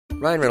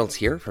Ryan Reynolds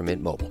here from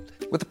Mint Mobile.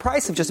 With the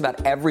price of just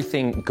about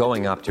everything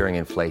going up during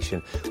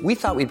inflation, we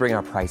thought we'd bring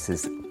our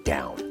prices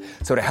down.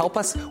 So to help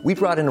us, we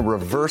brought in a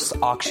reverse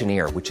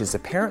auctioneer, which is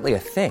apparently a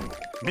thing.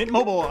 Mint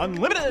Mobile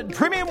Unlimited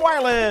Premium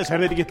Wireless. How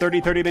to get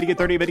 30, 30, bit to get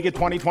 30, bit to get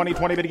 20, 20,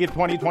 20, bit to get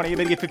 20, 20,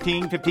 bit to get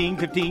 15, 15,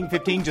 15,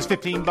 15, just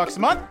 $15 a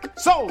month?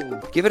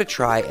 Sold! Give it a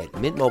try at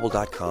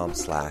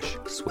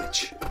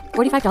mintmobile.com/switch.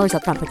 $45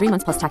 up front for 3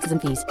 months plus taxes and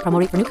fees. Promo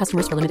rate for new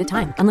customers for limited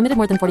time. Unlimited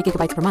more than 40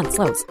 gigabytes per month.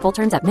 Slows full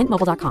terms at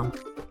mintmobile.com.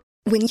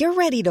 When you're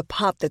ready to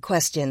pop the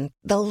question,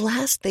 the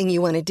last thing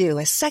you want to do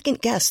is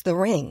second-guess the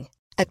ring.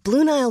 At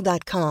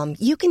BlueNile.com,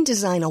 you can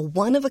design a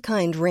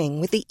one-of-a-kind ring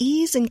with the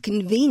ease and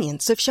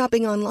convenience of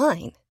shopping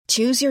online.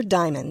 Choose your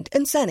diamond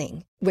and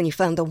setting. When you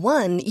find the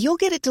one, you'll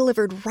get it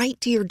delivered right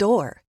to your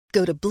door.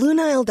 Go to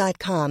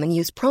BlueNile.com and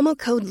use promo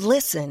code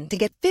LISTEN to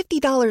get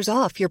 $50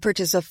 off your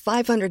purchase of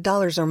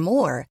 $500 or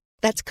more.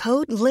 That's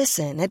code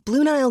LISTEN at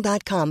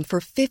BlueNile.com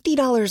for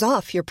 $50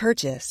 off your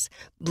purchase.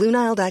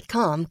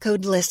 BlueNile.com,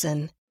 code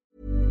LISTEN.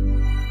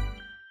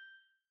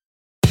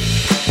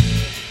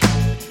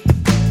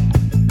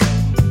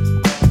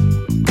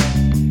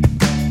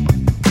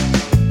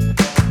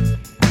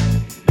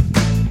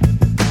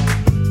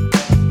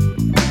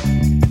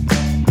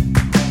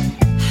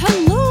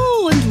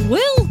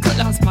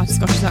 My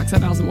Scottish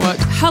accent hasn't worked.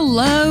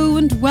 Hello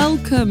and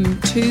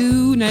welcome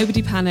to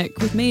Nobody Panic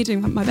with me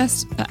doing my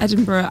best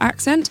Edinburgh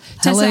accent.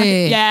 Hello. Tessa,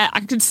 yeah,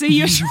 I could see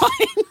you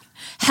trying.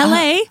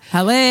 Hello.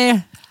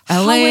 Hello.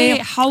 Hello.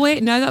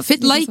 No, that's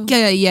Fit like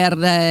your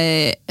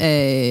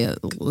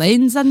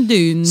lanes and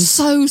dunes.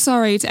 So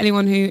sorry to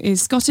anyone who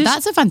is Scottish.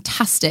 That's a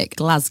fantastic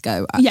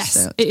Glasgow accent.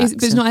 Yes, it is,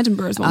 but it's not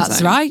Edinburgh as well.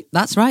 That's right.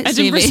 That's right,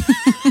 Stevie.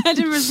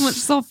 Edinburgh's much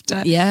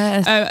softer.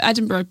 Yes.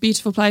 Edinburgh,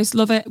 beautiful place,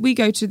 love it. We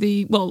go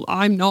to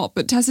I'm not,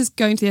 but Tessa's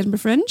going to the Edinburgh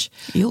Fringe.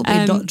 You'll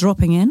be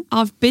dropping in.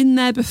 I've been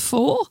there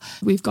before.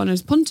 We've gone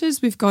as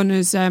punters. We've gone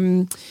as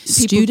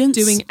students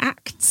doing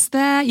acts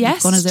there.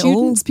 Yes, gone as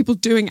students, people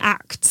doing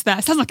acts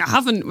there. Sounds like I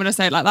haven't when I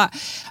say it like that.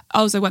 I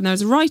also went there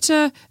as a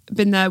writer.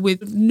 Been there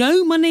with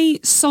no money,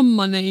 some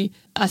money,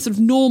 a sort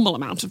of normal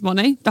amount of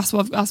money. That's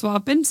what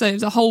I've been. So it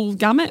was a whole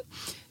gamut.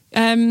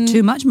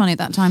 Too much money at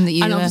that time that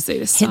you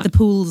hit the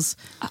pools.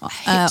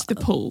 Hit the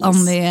pools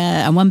on the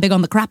and one big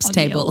on the craps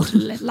table.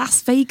 The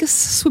Las Vegas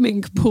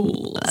swimming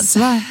pool. That's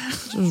right.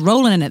 I was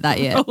rolling in it that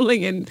year.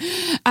 Rolling in,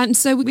 and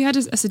so we had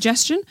a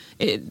suggestion,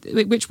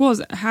 which was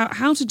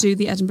how to do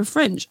the Edinburgh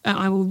Fringe.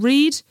 I will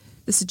read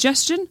the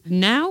suggestion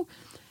now.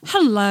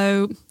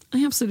 Hello.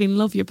 I absolutely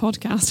love your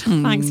podcast.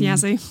 Thanks,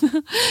 Yazzie.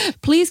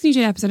 Please can you do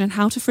an episode on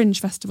how to Fringe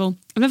Festival?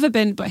 I've never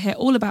been, but I hear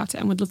all about it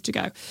and would love to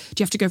go. Do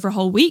you have to go for a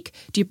whole week?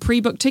 Do you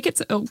pre-book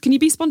tickets? Or can you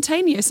be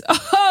spontaneous?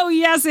 Oh,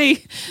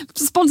 Yazzie.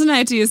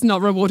 Spontaneity is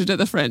not rewarded at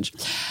the Fringe.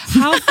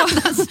 How far?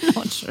 That's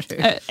not true.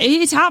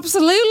 It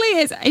absolutely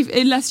is,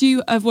 unless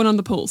you have won on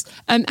the pools.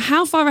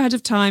 How far ahead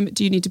of time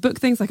do you need to book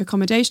things like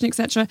accommodation,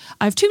 etc.?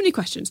 I have too many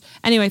questions.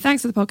 Anyway,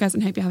 thanks for the podcast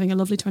and hope you're having a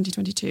lovely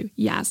 2022.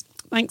 Yaz.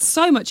 Thanks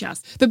so much,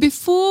 Yaz. But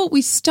before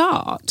we start,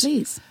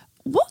 please,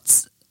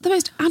 what's the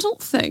most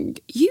adult thing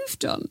you've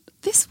done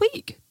this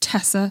week,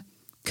 Tessa?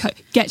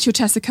 Get your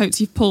Tessa Coates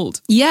you've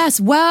pulled. Yes,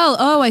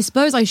 well, I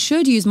suppose I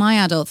should use my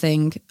adult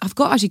thing. I've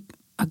got actually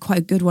quite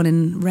a good one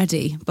in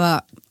ready,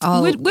 but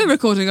we're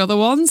recording other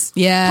ones.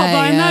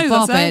 Yeah,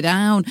 pop it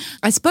down.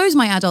 I suppose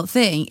my adult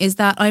thing is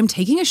that I'm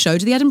taking a show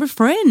to the Edinburgh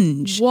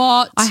Fringe.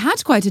 What? I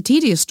had quite a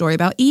tedious story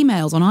about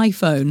emails on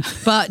iPhone,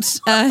 but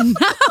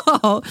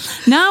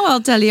now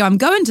I'll tell you I'm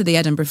going to the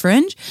Edinburgh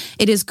Fringe.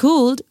 It is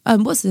called,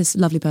 what's this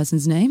lovely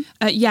person's name?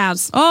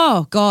 Yaz.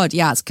 Oh, God,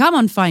 Yaz. Come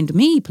and find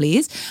me,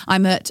 please.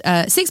 I'm at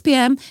 6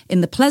 p.m.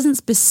 in the Pleasance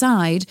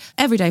Beside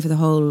every day for the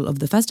whole of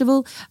the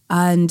festival,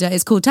 and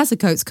it's called Tessa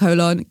Coates :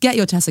 Get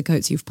Your Tessa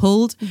Coates You've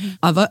Pulled.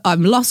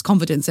 I've lost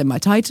confidence in my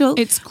title.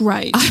 It's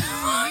great.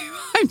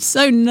 I'm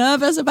so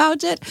nervous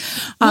about it.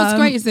 What's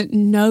great is that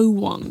no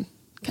one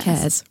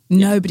cares.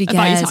 Nobody cares.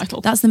 About your title.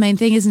 That's the main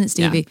thing, isn't it,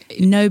 Stevie?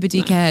 Yeah.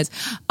 Nobody cares.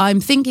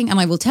 I'm thinking, and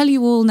I will tell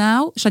you all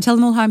now. Should I tell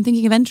them all how I'm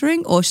thinking of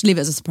entering, or should I leave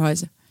it as a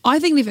surprise? I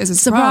think leave it as a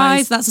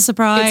surprise. That's a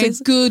surprise.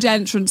 It's a good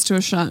entrance to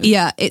a show.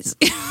 Yeah, it's...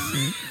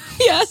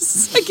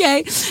 Yes,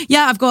 okay.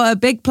 Yeah, I've got a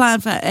big plan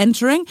for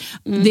entering.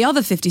 The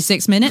other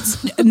 56 minutes,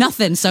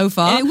 nothing so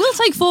far. It will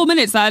take 4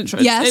 minutes, that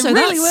entrance. Yeah, it so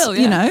really that's, will,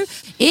 yeah. You know,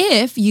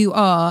 if you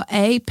are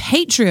a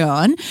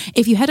Patreon,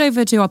 if you head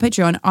over to our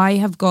Patreon, I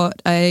have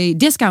got a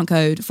discount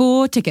code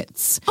for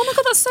tickets. Oh my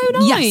God, that's so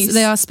nice. Yes,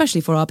 they are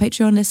especially for our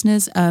Patreon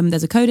listeners.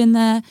 There's a code in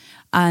there.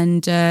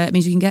 And it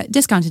means you can get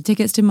discounted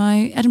tickets to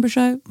my Edinburgh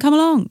show. Come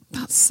along.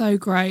 That's so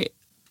great.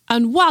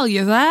 And while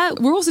you're there,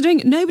 we're also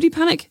doing Nobody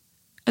Panic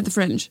at the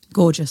Fringe.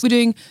 Gorgeous. We're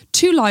doing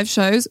 2 live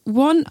shows.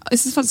 One,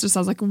 this is fun, so it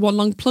sounds like one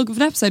long plug of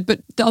an episode, but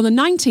on the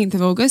 19th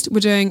of August, we're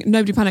doing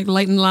Nobody Panic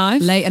Late and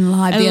Live. Late and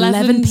Live, the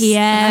 11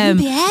 p.m.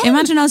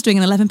 Imagine us doing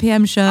an 11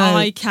 p.m. show.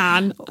 I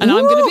can. And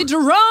I'm going to be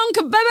drunk,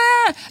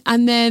 baby!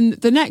 And then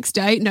the next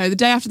day, the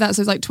day after that,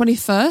 so it's like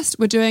 21st,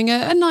 we're doing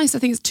a nice, I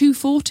think it's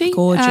 2:40.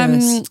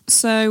 Gorgeous.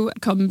 So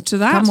come to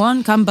that.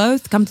 Come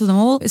both, come to them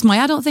all. It's my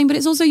adult thing, but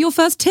it's also your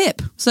first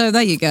tip. So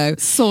there you go.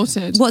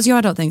 Sorted. What's your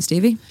adult thing,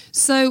 Stevie?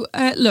 So,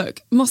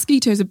 look,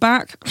 mosquitoes are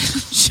back.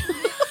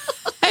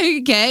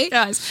 Okay.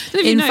 Guys,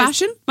 in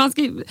fashion?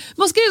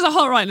 Mosquitoes are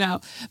hot right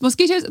now.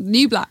 Mosquitoes,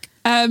 new black.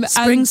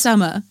 Spring,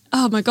 summer.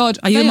 Oh my God.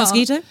 Are you a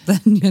mosquito? Then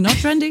you're not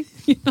trendy.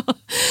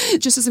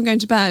 Just as I'm going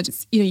to bed,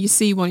 you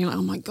see one, you're like,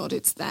 oh my God,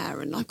 it's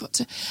there. And I've got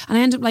to, and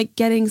I end up like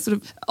getting sort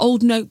of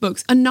old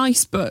notebooks, a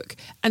nice book,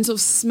 and sort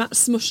of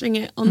smushing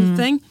it on the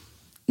thing.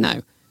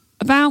 No.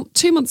 About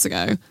 2 months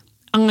ago,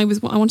 I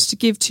wanted to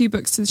give 2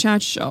 books to the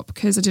charity shop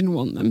because I didn't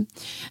want them.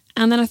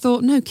 And then I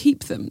thought, no,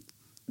 keep them.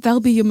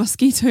 They'll be your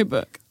mosquito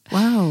book.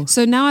 Wow.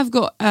 So now I've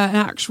got an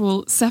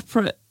actual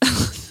separate...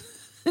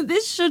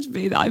 This should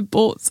be that I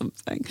bought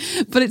something,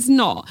 but it's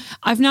not.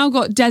 I've now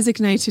got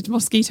designated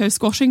mosquito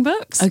squashing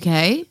books.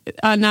 Okay.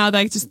 And now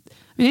they just...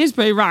 I mean, it is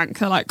pretty rank.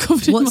 They're like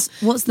covered in What's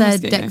their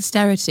mosquito.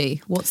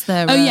 Dexterity? What's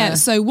their... Oh, yeah.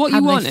 So what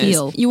you want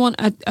feel? is you want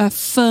a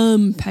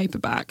firm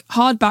paperback.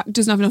 Hardback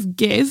doesn't have enough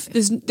give.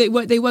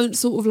 They won't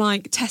sort of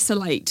like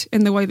tessellate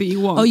in the way that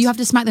you want. Oh, you have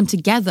to smack them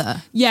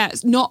together. Yeah,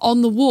 it's not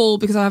on the wall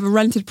because I have a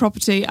rented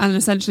property and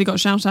essentially got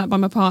shouted at by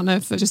my partner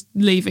for just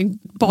leaving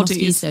bodies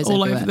Mosquitoes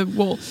all everywhere. over the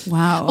wall.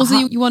 Wow. Also,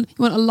 you want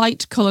a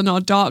light colour,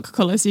 not a dark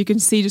colour, so you can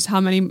see just how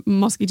many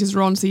mosquitoes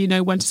are on, so you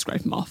know when to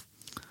scrape them off.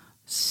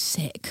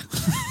 Sick.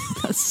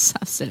 That's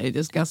absolutely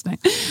disgusting.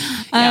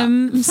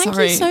 I'm Thank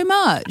sorry. you so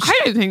much.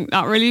 I don't think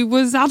that really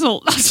was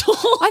adult at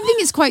all. I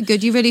think it's quite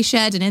good. You really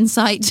shared an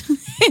insight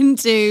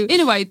into... In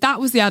a way, that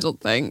was the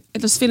adult thing.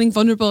 Just feeling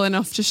vulnerable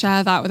enough to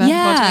share that with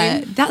Yeah,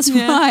 everybody. that's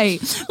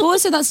right. But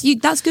also,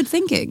 that's good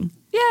thinking.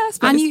 Yeah, I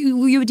suppose. And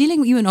you were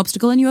dealing with an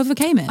obstacle and you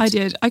overcame it. I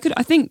did. I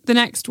think the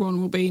next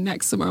one will be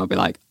next summer. I'll be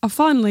like, I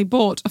finally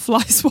bought a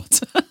fly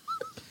swatter.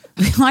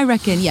 I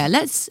reckon, yeah,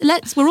 let's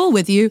we're all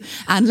with you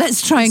and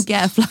let's try and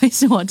get a fly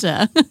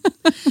swatter.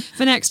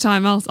 For next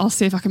time, I'll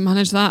see if I can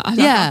manage that. I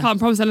can't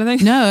promise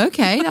anything. No,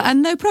 okay,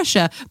 and no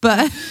pressure,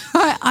 but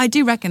I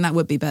do reckon that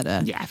would be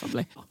better. Yeah,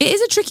 probably. It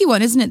is a tricky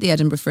one, isn't it, the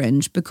Edinburgh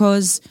Fringe,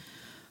 because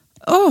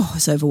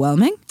it's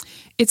overwhelming.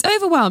 It's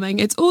overwhelming.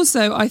 It's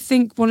also, I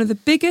think, one of the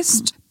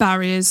biggest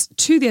barriers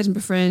to the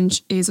Edinburgh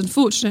Fringe is,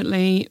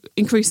 unfortunately,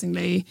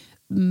 increasingly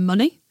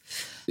money.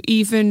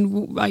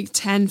 Even like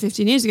 10,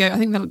 15 years ago, I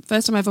think the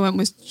first time I ever went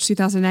was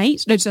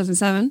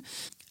 2007.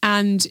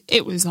 And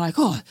it was like,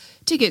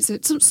 tickets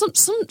at some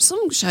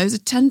shows are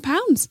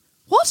 £10.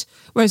 What?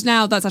 Whereas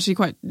now that's actually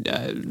quite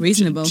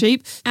reasonable,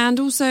 cheap. And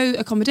also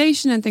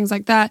accommodation and things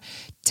like that.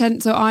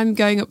 So I'm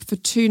going up for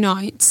 2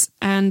 nights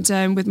and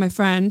with my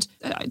friend.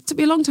 It took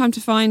me a long time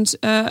to find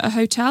a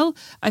hotel.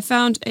 I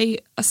found a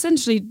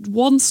essentially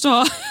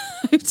 1-star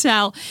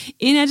hotel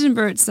in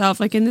Edinburgh itself,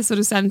 like in this sort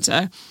of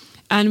centre.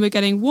 And we're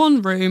getting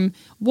 1 room,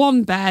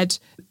 1 bed,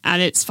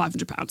 and it's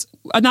 £500.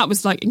 And that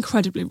was like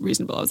incredibly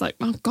reasonable. I was like,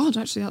 oh God,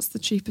 actually that's the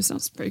cheapest.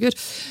 That's pretty good.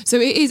 So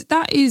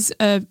that is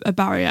a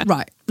barrier.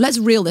 Right. Let's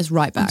reel this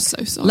right back. I'm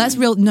so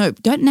sorry. No,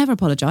 don't never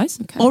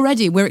apologise. Okay.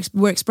 Already we're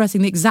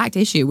expressing the exact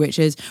issue, which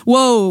is, this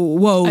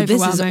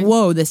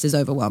is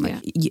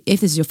overwhelming. Yeah.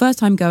 If this is your first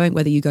time going,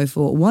 whether you go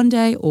for 1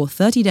 day or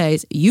 30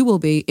 days, you will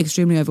be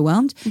extremely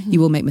overwhelmed. Mm-hmm. You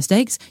will make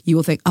mistakes. You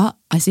will think, I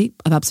see,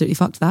 I've absolutely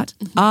fucked that.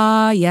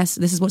 Mm-hmm. Yes,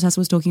 this is what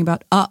Tessa was talking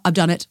about. I've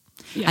done it.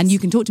 Yes. And you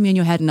can talk to me in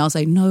your head and I'll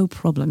say, no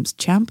problems,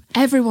 champ.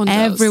 Everyone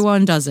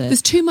does it.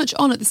 There's too much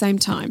on at the same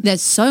time.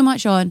 There's so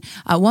much on.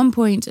 At one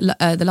point,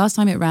 the last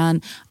time it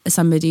ran,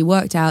 somebody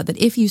worked out that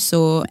if you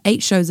saw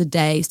 8 shows a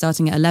day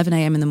starting at 11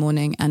 a.m. in the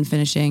morning and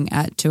finishing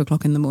at 2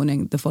 o'clock in the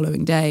morning the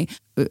following day,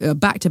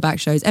 back-to-back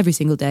shows every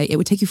single day, it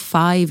would take you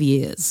 5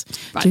 years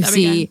to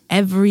see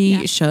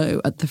every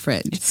show at the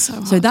Fringe. It's so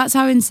hard. So that's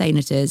how insane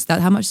it is.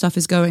 That's how much stuff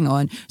is going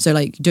on.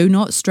 So do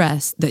not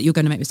stress that you're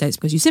going to make mistakes,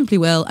 because you simply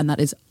will, and that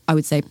is, I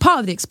would say,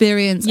 part of the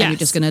experience. Yes. And you're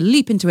just going to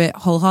leap into it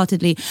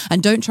wholeheartedly.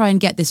 And don't try and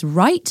get this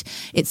right.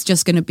 It's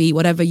just going to be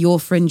whatever your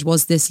Fringe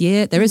was this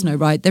year. There is no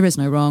right, there is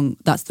no wrong.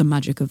 That's the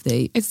magic of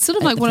the... It's sort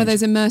of like one of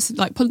those immersive,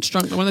 like Punch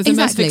Drunk, one of those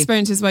immersive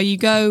experiences where you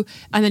go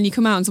and then you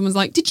come out and someone's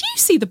like, did you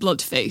see the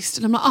Blood Feast?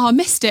 And I'm like, I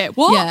missed it.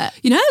 What? Yeah.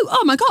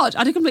 Oh my God,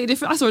 I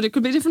saw a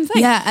completely different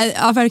thing. Yeah,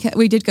 our friend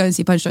we did go and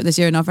see Punch Drunk this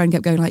year, and our friend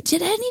kept going like,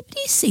 did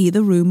anybody see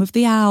the Room of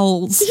the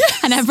Owls? Yes.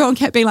 And everyone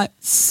kept being like,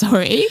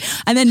 sorry.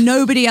 And then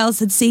nobody else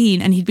had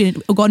seen, and he'd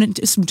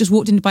just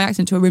walked into by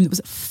accident to a room that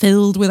was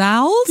filled with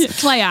owls. Yeah,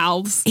 clay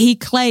owls. He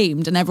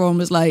claimed, and everyone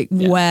was like,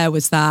 where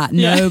was that?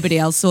 Nobody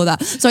else saw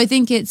that. So I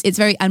think it's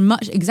very, and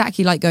much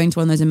exactly like going to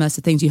one of those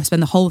immersive things, you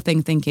spend the whole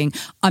thing thinking,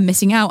 I'm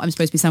missing out, I'm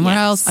supposed to be somewhere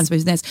else, I'm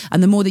supposed to be this.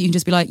 And the more that you can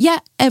just be like,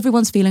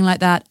 everyone's feeling like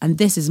that. And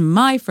this is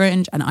my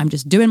Fringe and I'm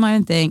just doing my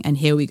own thing. And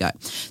here we go.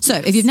 So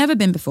if you've never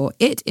been before,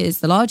 it is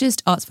the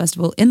largest arts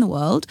festival in the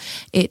world.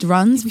 It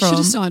runs We from... should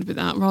have started with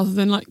that rather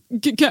than like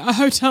get a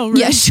hotel room.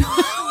 Yeah, sure.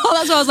 Well,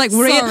 that's why I was like,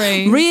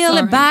 reel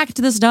it back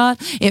to the start.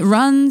 It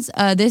runs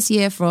this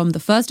year from the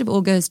 1st of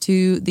August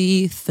to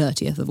the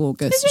 30th of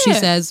August, she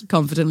says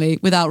confidently,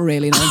 without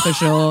really knowing for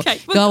sure. Okay,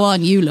 go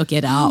on, you look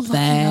it up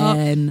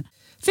then.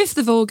 5th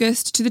of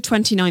August to the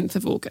 29th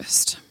of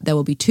August. There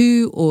will be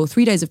 2 or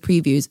 3 days of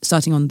previews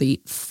starting on the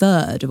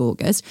 3rd of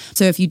August.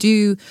 So if you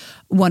do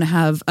want to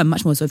have a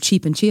much more sort of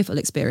cheap and cheerful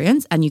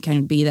experience and you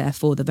can be there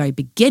for the very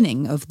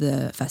beginning of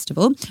the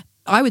festival,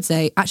 I would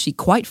say actually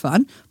quite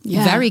fun,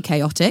 very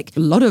chaotic, a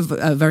lot of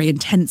very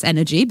intense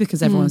energy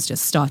because everyone's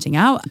just starting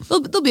out.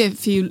 There'll be a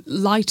few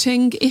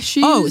lighting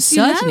issues. Oh,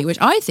 certainly, which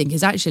I think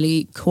is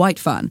actually quite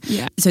fun.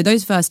 Yeah. So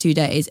those first 2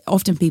 days,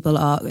 often people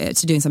are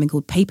doing something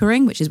called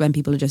papering, which is when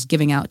people are just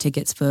giving out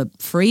tickets for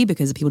free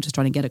because people are just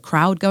trying to get a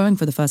crowd going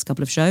for the first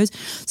couple of shows.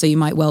 So you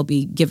might well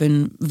be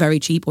given very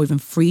cheap or even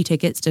free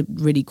tickets to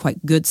really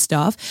quite good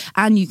stuff.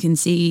 And you can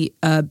see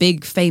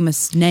big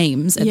famous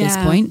names at this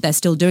point. They're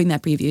still doing their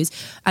previews.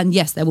 And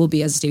yes, there will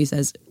be, as Stevie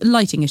says,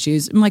 lighting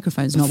issues,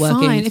 microphones not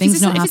working,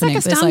 things not happening.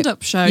 If it's like a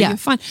stand-up show, you're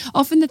fine.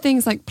 Often the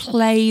things like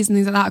plays and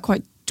things like that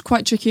are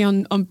quite tricky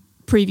on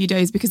preview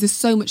days because there's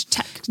so much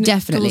technical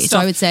Definitely. stuff. So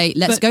I would say,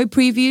 let's go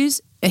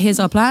previews.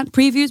 Here's our plan.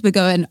 Previews, we're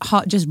going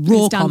hard, just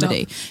raw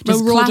comedy.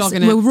 We're raw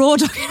dogging it. We're raw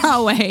dogging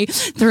our way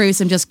through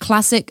some just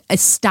classic,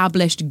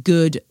 established,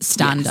 good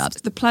stand-ups.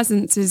 Yes. The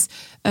Pleasance is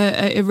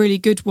a really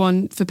good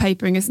one for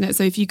papering, isn't it?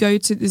 So if you go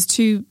to, there's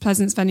 2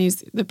 Pleasance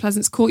venues, the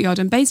Pleasance Courtyard,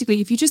 and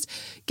basically if you just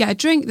get a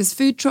drink, there's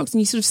food trucks, and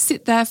you sort of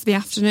sit there for the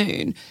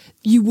afternoon,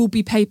 you will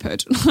be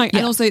papered.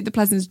 And also the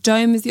Pleasance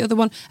Dome is the other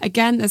one.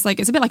 Again, there's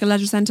it's a bit like a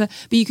leisure centre,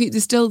 but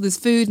there's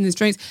food and there's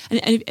drinks.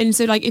 And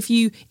so if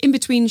you, in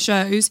between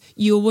shows,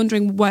 you're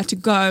wondering where to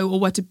go or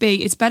where to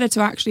be, it's better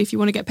to actually, if you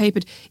want to get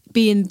papered,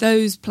 be in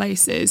those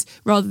places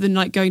rather than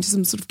going to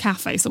some sort of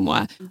cafe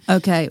somewhere.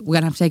 Okay, we're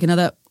going to have to take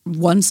another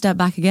one step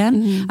back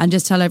again and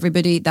just tell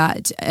everybody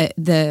that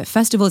the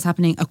festival is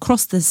happening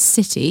across the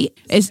city.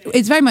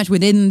 It's very much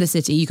within the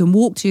city. You can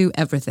walk to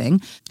everything.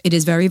 It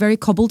is very, very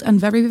cobbled and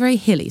very, very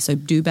hilly. So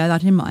do bear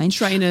that in mind.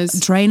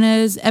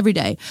 Trainers every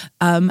day.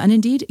 And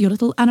indeed, your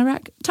little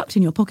anorak tucked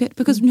in your pocket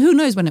because who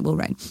knows when it will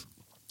rain.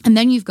 And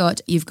then you've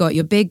got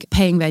your big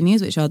paying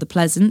venues, which are the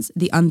Pleasance,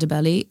 the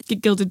Underbelly,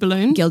 Gilded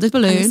Balloon,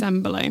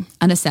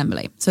 and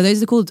Assembly. So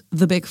those are called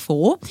the big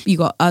 4. You've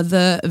got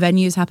other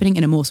venues happening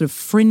in a more sort of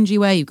fringy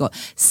way. You've got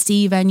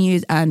C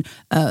venues and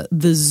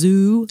the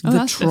Zoo,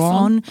 the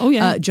Tron,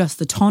 Just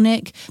the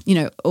Tonic,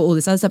 all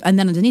this other stuff. And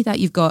then underneath that,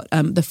 you've got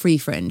the Free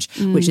Fringe,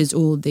 which is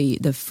all the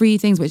free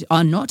things, which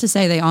are not to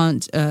say they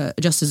aren't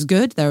just as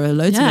good. There are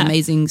loads of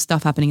amazing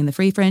stuff happening in the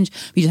Free Fringe.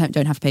 You just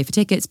don't have to pay for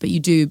tickets, but you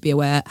do be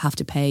aware, have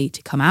to pay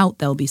to come out.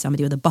 There'll be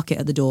somebody with a bucket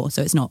at the door,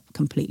 so it's not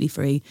completely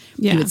free.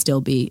 You would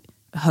still be,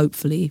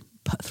 hopefully,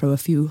 throw a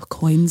few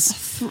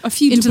coins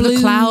into the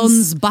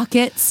clowns'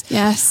 buckets.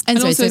 Yes. And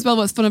also as well,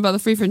 what's fun about the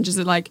Free Fringe is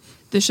that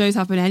the shows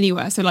happen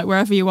anywhere. So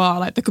wherever you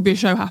are, there could be a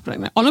show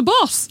happening on a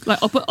bus,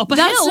 up a hill.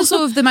 That's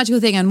sort of the magical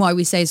thing, and why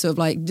we say sort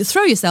of just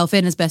throw yourself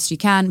in as best you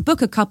can,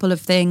 book a couple of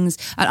things.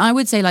 And I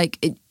would say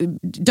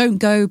don't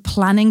go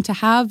planning to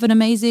have an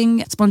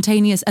amazing,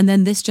 spontaneous, and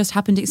then this just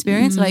happened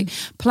experience.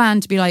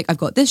 Plan to be I've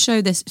got this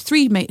show, this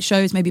 3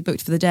 shows maybe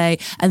booked for the day,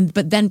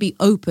 but then be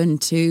open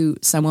to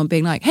someone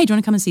being hey, do you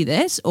want to come and see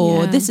this?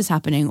 Or this is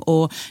happening.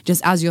 Or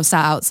just as you're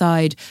sat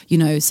outside,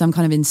 some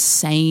kind of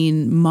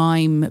insane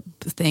mime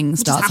thing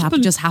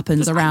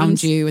happens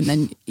around you, and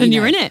then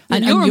you're in it,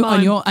 and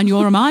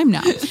you're a mime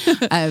now.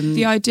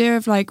 The idea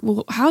of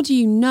how do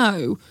you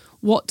know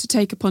what to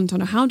take a punt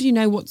on, or how do you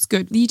know what's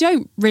good? You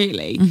don't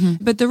really,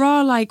 but there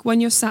are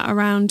when you're sat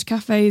around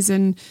cafes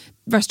and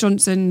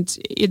restaurants and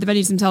the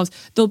venues themselves,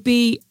 there'll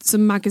be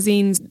some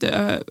magazines that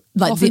are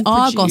the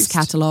Argos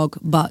catalogue,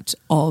 but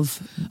of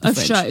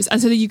shows.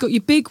 And so you've got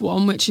your big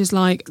one, which is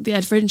the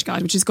Ed Fringe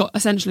Guide, which has got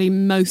essentially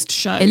most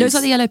shows. It looks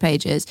like the Yellow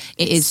Pages.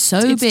 It's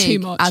so big too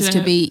much, as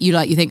to be,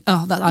 you think,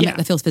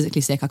 that feels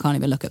physically sick, I can't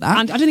even look at that.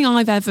 And I don't think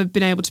I've ever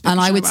been able to pick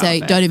And I would say,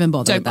 don't even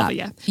bother with that.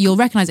 Yeah. You'll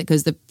recognise it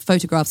because the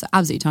photographs are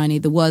absolutely tiny,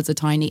 the words are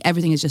tiny,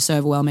 everything is just so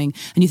overwhelming,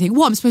 and you think,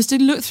 I'm supposed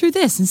to look through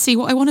this and see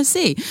what I want to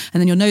see, and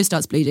then your nose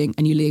starts bleeding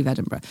and you leave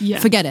Edinburgh.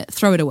 Forget it,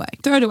 throw it away.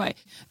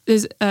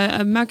 There's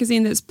a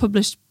magazine that's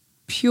published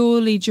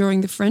purely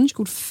during the Fringe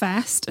called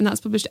Fest, and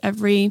that's published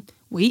every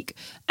week,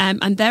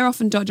 and they're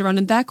often dotted around,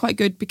 and they're quite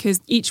good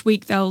because each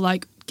week they'll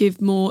give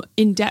more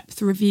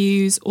in-depth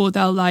reviews, or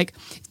they'll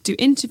do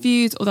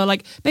interviews, or they'll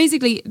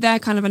basically they're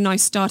kind of a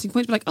nice starting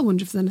point, but I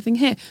wonder if there's anything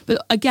here.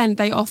 But again,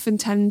 they often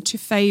tend to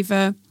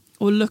favour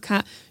or look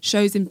at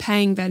shows in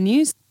paying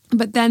venues.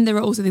 But then there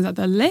are also things like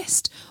The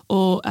List,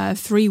 or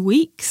 3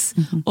 Weeks,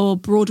 or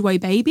Broadway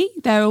Baby.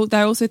 They're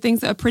also things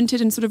that are printed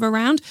and sort of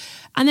around.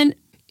 And then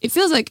it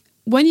feels like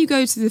when you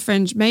go to the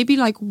Fringe, maybe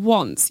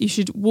once you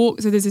should walk.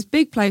 So there's this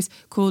big place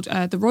called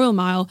the Royal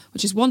Mile,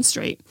 which is one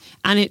street,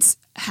 and it's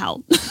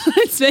hell.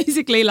 It's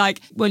basically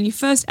like when you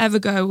first ever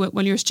go,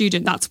 when you're a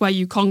student, that's where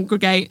you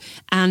congregate,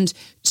 and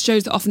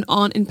shows that often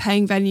aren't in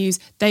paying venues,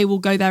 they will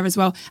go there as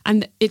well.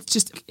 And it's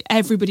just,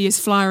 everybody is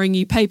flyering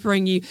you,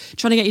 papering you,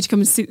 trying to get you to come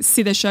and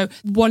see their show.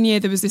 One year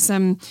there was this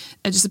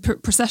just a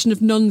procession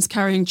of nuns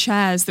carrying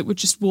chairs that would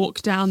just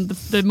walk down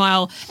the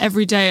mile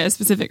every day at a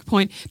specific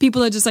point.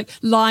 People are just like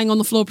lying on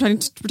the floor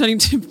pretending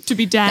to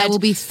be dead. There will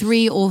be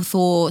 3 or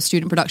 4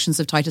 student productions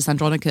of Titus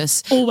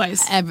Andronicus.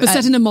 Always. But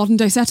set in a modern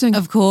day setting.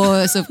 Of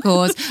course.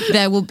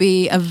 There will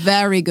be a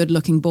very good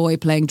looking boy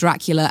playing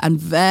Dracula and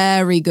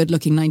very good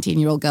looking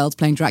 19-year-old girls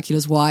playing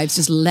Dracula's wives.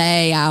 Just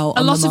lay out a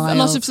on lot the mile. A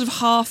lot of sort of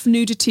half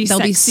nudity,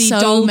 There'll sexy be so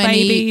doll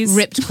many babies,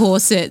 ripped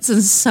corsets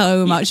and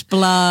so much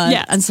blood.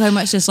 Yes. And so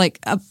much just like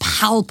a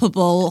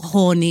palpable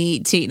horny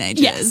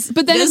teenagers. Yes,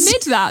 but then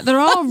amid that, there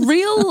are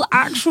real,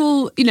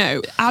 actual,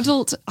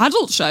 adult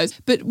shows.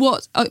 But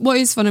what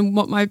is fun and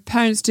what my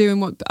parents do and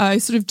what I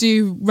sort of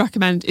do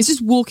recommend is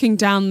just walking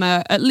down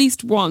there at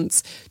least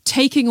once,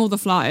 taking all the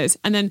flyers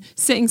and then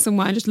sitting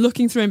somewhere and just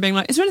looking through and being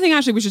like, is there anything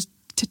actually we should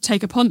to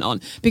take a punt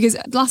on? Because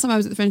last time I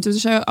was at the Fringe, there was a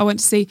show I went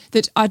to see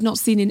that I'd not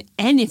seen in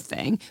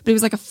anything, but it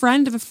was like a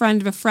friend of a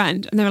friend of a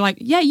friend, and they were like,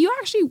 yeah,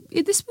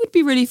 this would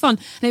be really fun.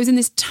 And it was in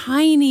this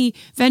tiny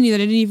venue that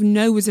I didn't even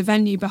know was a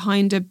venue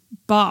behind a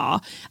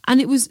bar,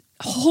 and it was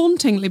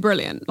hauntingly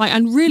brilliant,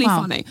 and really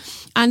funny.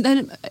 And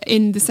then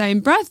in the same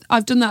breath,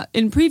 I've done that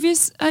in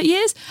previous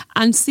years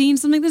and seen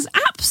something that's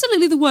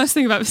absolutely the worst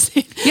thing I've ever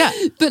seen. Yeah,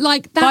 but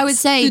that's I would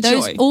say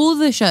joy. all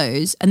the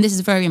shows, and this is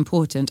very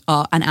important,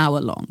 are an hour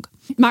long.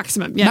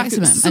 Maximum, yeah.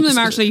 Maximum. Some of them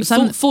are actually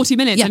 40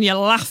 minutes and you're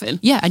laughing.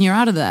 Yeah, and you're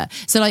out of there.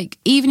 So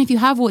even if you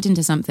have walked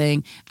into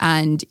something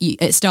and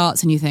it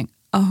starts and you think,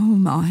 oh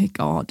my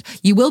God,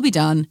 you will be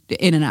done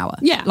in an hour.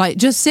 Yeah.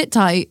 Just sit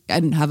tight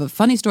and have a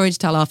funny story to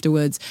tell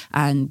afterwards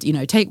and,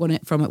 take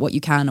from it what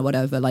you can or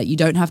whatever. You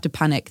don't have to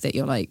panic that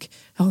you're like,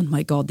 oh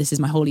my God, this is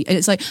my holy... And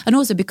it's and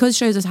also because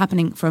shows are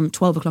happening from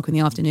 12 o'clock in the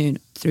afternoon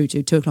through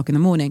to 2 o'clock in the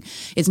morning,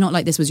 it's not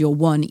like this was your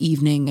one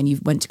evening and you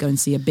went to go and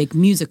see a big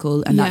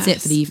musical and that's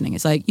it for the evening.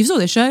 It's you saw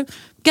this show,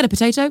 get a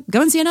potato,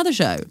 go and see another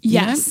show.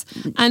 Yes.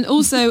 And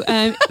also,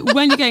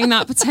 when you're getting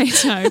that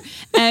potato,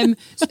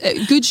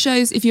 good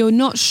shows, if you're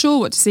not sure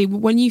what to see,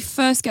 when you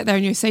first get there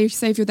and you say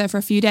if you're there for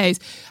a few days,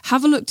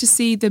 have a look to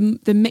see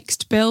the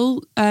mixed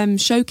bill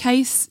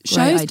showcase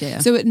shows. Great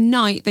idea. So at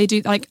night, they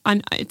do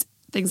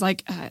things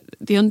like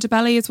The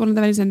Underbelly is one of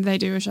the venues, and they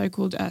do a show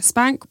called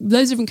Spank.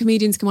 Loads of different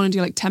comedians come on and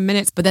do 10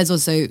 minutes. But there's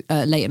also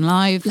Late and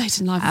Live. Late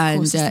and Live, of and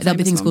course. There'll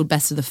be things called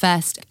Best of the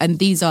Fest. And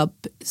these are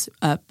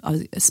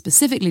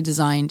specifically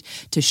designed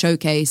to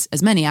showcase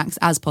as many acts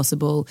as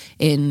possible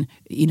in,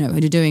 who are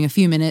doing a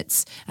few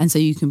minutes. And so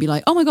you can be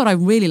like, oh my God, I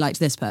really liked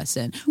this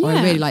person. Or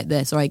I really like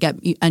this. Or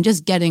and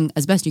just getting,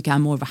 as best you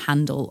can, more of a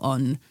handle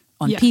on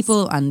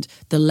people and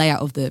the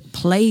layout of the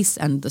place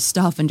and the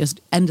stuff, and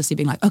just endlessly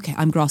being like, okay,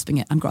 I'm grasping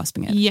it.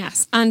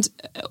 Yes. And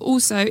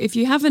also, if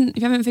you haven't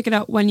figured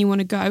out when you want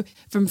to go,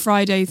 from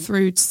Friday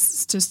through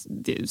to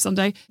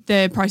Sunday,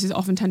 the prices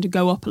often tend to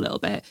go up a little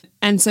bit.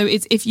 And so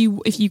it's if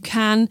you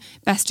can,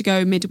 best to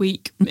go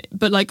midweek.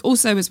 But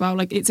also as well,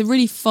 it's a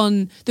really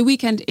fun, the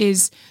weekend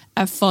is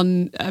a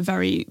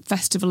very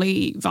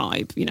festival-y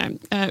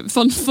vibe,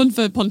 fun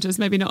for punters,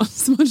 maybe not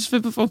so much for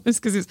performers,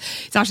 because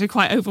it's actually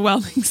quite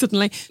overwhelming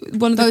suddenly.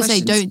 One of the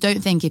questions,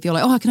 don't think if you're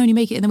like, oh, I can only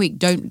make it in the week,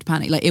 don't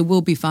panic. It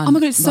will be fun. Oh my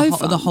God, it's so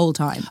fun the whole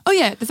time. Oh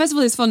yeah, the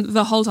festival is fun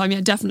the whole time.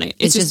 Yeah, definitely.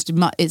 It's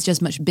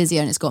just much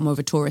busier, and it's got more of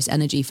a tourist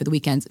energy for the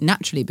weekends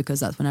naturally, because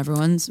that's when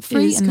everyone's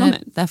free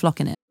and they're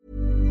flocking it.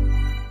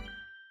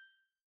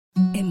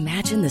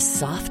 Imagine the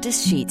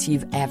softest sheets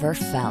you've ever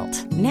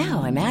felt.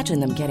 Now imagine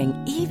them getting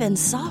even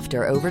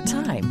softer over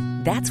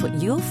time. That's what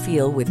you'll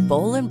feel with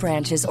Boll &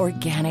 Branch's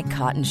organic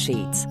cotton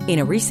sheets. In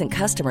a recent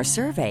customer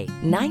survey,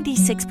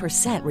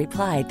 96%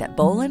 replied that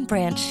Boll &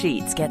 Branch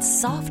sheets get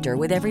softer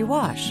with every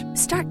wash.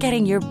 Start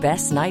getting your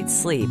best night's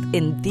sleep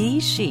in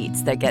these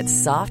sheets that get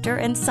softer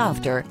and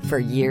softer for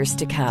years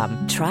to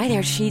come. Try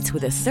their sheets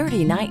with a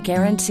 30-night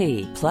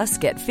guarantee. Plus,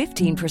 get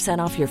 15%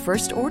 off your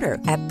first order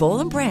at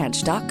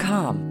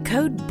bollandbranch.com.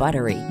 Code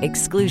BUTTERY.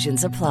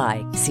 Exclusions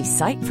apply. See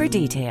site for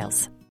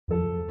details.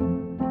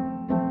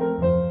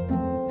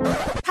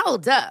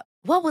 Hold up.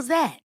 What was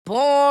that?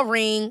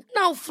 Boring.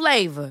 No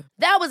flavor.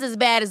 That was as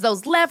bad as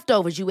those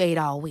leftovers you ate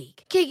all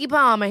week. Keke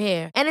Palmer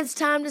here, and it's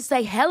time to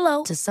say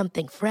hello to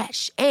something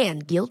fresh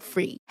and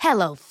guilt-free.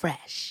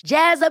 HelloFresh.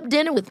 Jazz up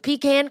dinner with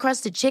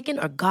pecan-crusted chicken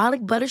or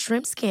garlic butter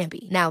shrimp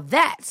scampi. Now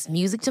that's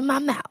music to my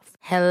mouth.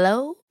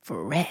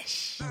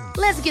 HelloFresh.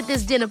 Let's get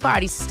this dinner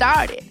party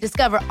started.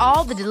 Discover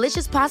all the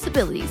delicious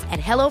possibilities at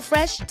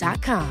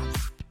HelloFresh.com.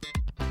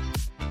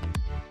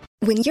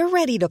 When you're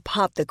ready to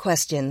pop the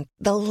question,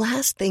 the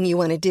last thing you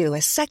want to do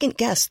is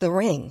second-guess the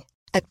ring.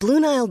 At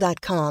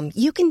BlueNile.com,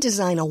 you can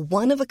design a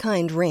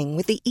one-of-a-kind ring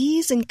with the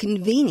ease and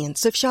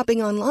convenience of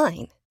shopping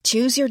online.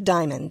 Choose your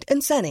diamond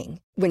and setting.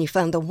 When you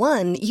find the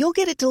one, you'll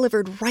get it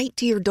delivered right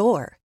to your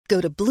door. Go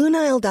to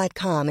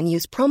BlueNile.com and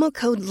use promo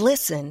code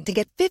LISTEN to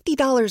get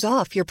 $50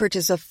 off your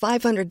purchase of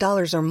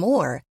 $500 or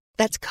more.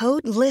 That's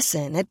code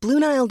LISTEN at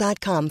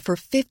BlueNile.com for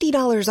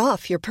 $50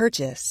 off your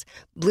purchase.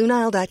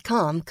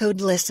 BlueNile.com,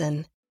 code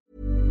LISTEN.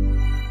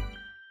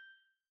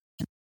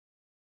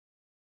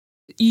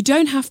 You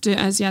don't have to,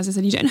 as Yaz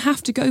said, you don't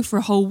have to go for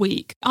a whole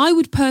week. I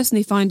would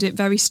personally find it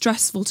very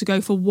stressful to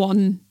go for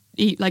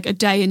like a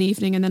day and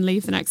evening and then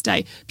leave the next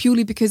day,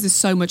 purely because there's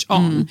so much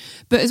on.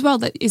 But as well,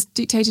 that is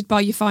dictated by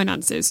your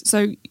finances.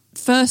 So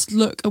first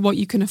look at what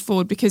you can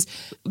afford, because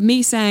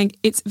me saying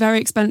it's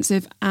very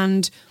expensive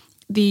and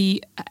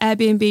the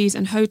Airbnbs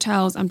and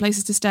hotels and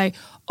places to stay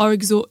are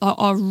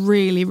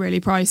really, really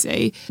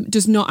pricey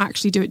does not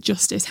actually do it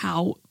justice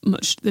how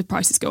much the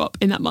prices go up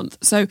in that month.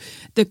 So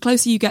the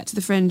closer you get to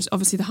the fringe,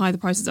 obviously the higher the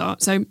prices are.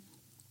 So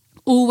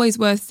always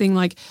worth thing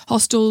like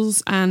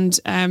hostels and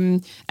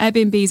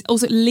Airbnbs.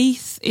 Also,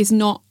 Leith is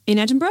not in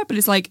Edinburgh, but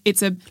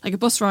it's a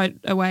bus ride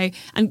away,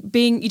 and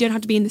you don't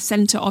have to be in the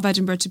centre of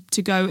Edinburgh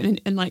to go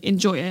and like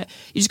enjoy it.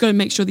 You just got to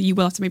make sure that you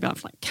will have to maybe have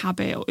to like cab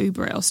it or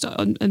Uber it or stuff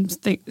and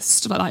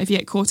stuff like that if you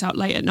get caught out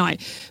late at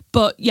night.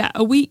 But yeah,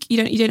 a week you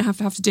don't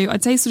have to do.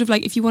 I'd say sort of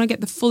like if you want to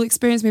get the full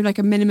experience, maybe like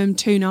a minimum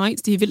 2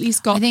 nights. You've at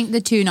least got. I think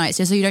the 2 nights,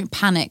 just so you don't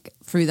panic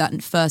through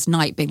that first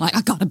night being like,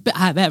 I got to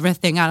have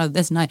everything out of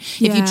this night.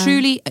 Yeah. If you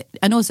truly,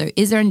 and also,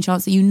 is there any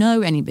chance that you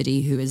know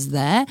anybody who is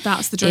there?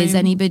 That's the dream. Is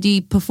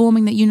anybody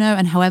performing that you know?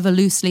 And however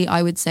loosely,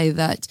 I would say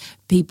that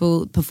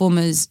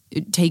performers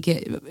take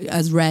it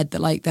as read that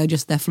like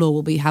their floor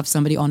will have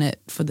somebody on it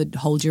for the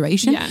whole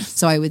duration. Yes.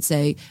 So I would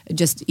say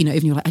just,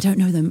 even you're like, I don't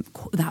know them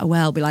that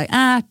well, be like,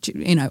 ask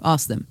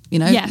them,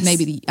 Yes.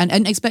 maybe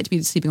and expect to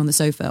be sleeping on the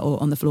sofa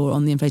or on the floor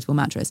on the inflatable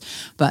mattress,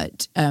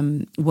 but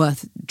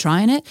worth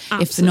trying it.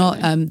 Absolutely.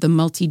 If not, the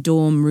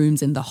multi-dorm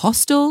rooms in the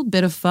hostel,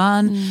 bit of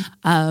fun.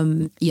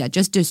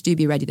 Just do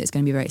be ready that it's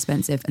going to be very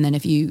expensive. And then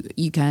if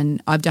you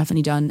can, I've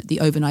definitely done the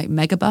overnight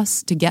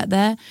megabus to get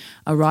there,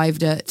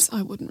 arrived at.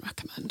 I wouldn't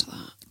recommend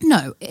that.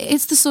 No,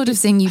 it's the sort of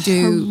thing you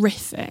do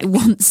horrific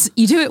once.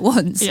 You do it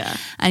once, yeah,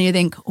 and you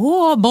think,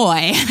 "Oh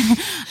boy,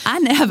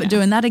 I'm never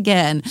doing that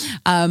again."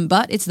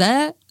 But it's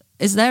there.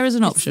 It's there as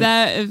an option. It's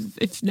there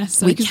if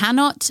necessary. We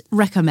cannot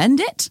recommend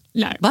it.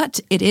 No,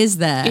 but it is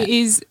there. It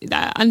is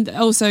there, and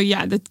also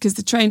because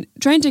the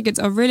train tickets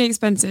are really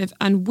expensive,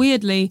 and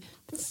weirdly,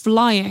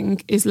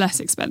 flying is less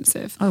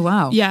expensive. Oh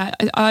wow! Yeah,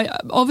 I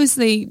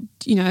obviously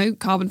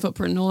carbon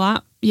footprint and all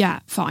that. Yeah,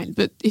 fine.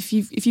 But if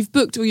you've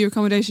booked all your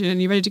accommodation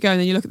and you're ready to go, and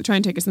then you look at the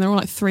train tickets and they're all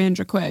like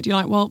 300 quid, you're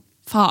like, well,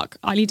 fuck,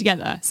 I need to get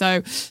there.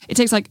 So it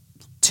takes like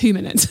 2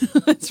 minutes.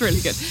 It's really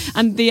good.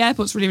 And the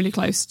airport's really, really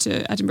close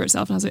to Edinburgh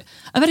itself and has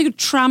a very good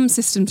tram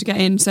system to get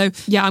in. So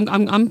yeah,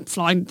 I'm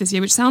flying this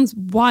year, which sounds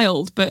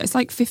wild, but it's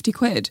like 50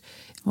 quid.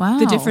 Wow.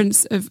 The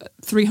difference of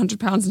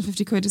 £300 and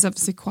 50 quid is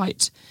obviously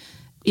quite,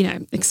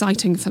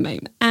 exciting for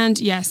me. And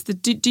yes,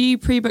 do you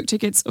pre-book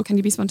tickets or can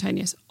you be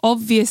spontaneous?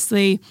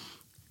 Obviously,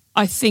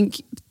 I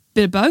think a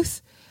bit of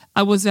both.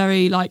 I was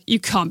very like, you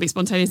can't be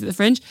spontaneous at the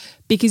Fringe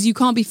because you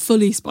can't be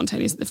fully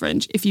spontaneous at the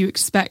Fringe if you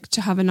expect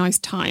to have a nice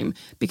time,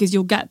 because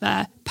you'll get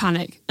there,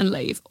 panic and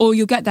leave. Or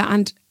you'll get there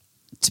and,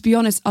 to be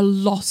honest, a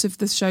lot of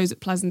the shows at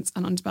Pleasance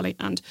and Underbelly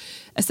and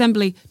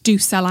Assembly do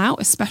sell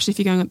out, especially if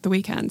you're going up the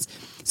weekends.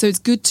 So it's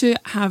good to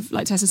have,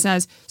 like Tessa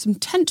says, some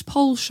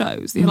tentpole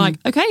shows. You're like,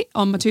 okay,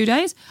 on my 2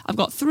 days, I've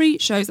got 3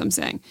 shows I'm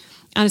seeing.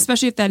 And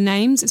especially if they're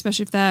names,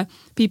 especially if they're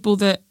people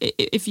that,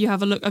 if you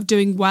have a look of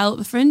doing well at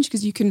the Fringe,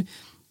 because you can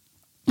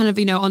kind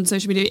of, on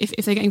social media,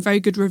 if they're getting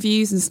very good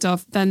reviews and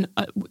stuff, then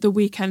the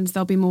weekends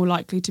they'll be more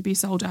likely to be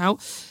sold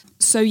out.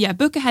 So yeah,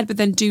 book ahead, but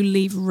then do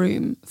leave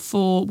room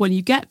for when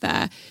you get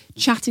there,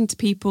 chatting to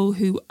people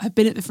who have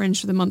been at the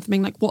Fringe for the month,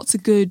 being like, what's a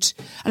good...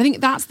 And I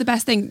think that's the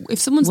best thing. If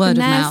someone's been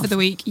there for the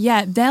week,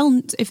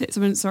 if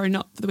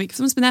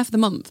someone's been there for the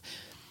month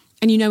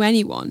and you know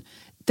anyone,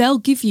 they'll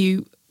give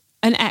you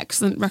an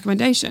excellent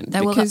recommendation.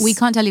 We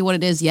can't tell you what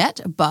it is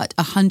yet, but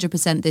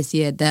 100% this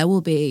year there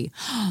will be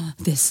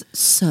this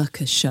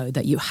circus show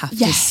that you have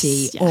to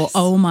see, or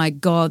oh my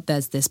god,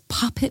 there's this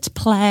puppet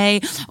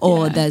play,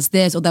 or there's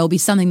this, or there will be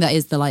something that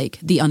is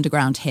the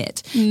underground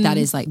hit that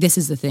is like, this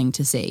is the thing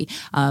to see,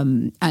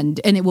 and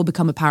it will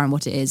become apparent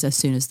what it is as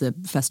soon as the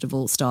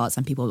festival starts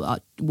and people are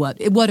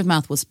word of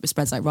mouth will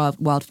spread like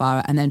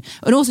wildfire, and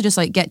also just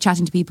like get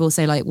chatting to people,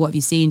 say like, what have you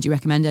seen? Do you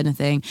recommend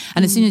anything?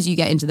 And as soon as you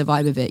get into the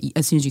vibe of it,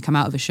 as soon as you come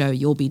out of a show,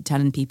 you'll be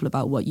telling people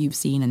about what you've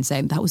seen and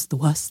saying that was the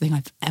worst thing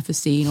I've ever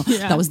seen, or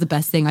that was the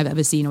best thing I've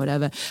ever seen, or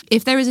whatever.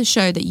 If there is a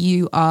show that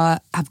you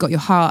have got your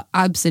heart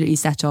absolutely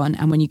set on,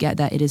 and when you get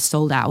there it is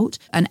sold out,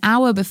 an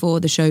hour before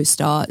the show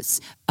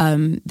starts,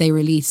 they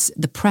release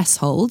the press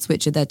holds,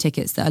 which are their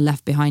tickets that are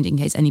left behind in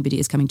case anybody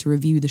is coming to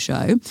review the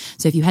show.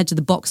 So if you head to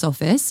the box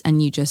office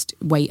and you just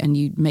wait and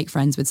you make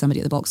friends with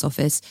somebody at the box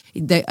office,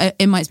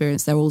 in my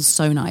experience, they're all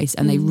so nice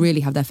and they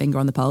really have their finger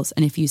on the pulse.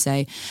 And if you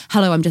say,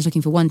 hello, I'm just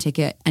looking for one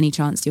ticket, any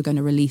chance you're going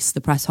to release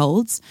the press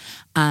holds?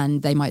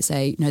 And they might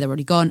say, no, they're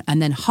already gone. And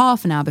then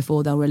half an hour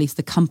before, they'll release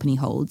the company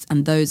holds.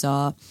 And those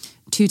are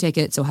 2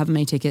 tickets or however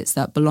many tickets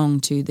that belong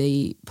to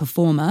the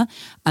performer,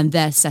 and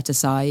they're set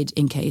aside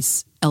in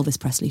case Elvis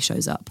Presley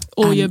shows up.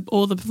 Or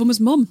the performer's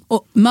mum.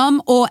 Or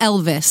mum or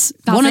Elvis.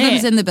 That's One of them it.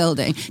 is in the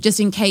building, just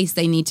in case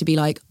they need to be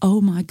like,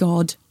 oh my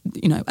God,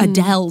 you know,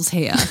 Adele's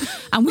here.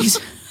 And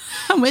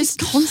we're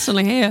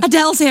Constantly here.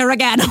 Adele's here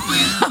again.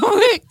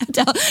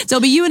 Adele. So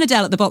it'll be you and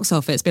Adele at the box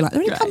office, be like, are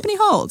there any company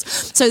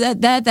holds? So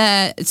they're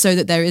there so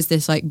that there is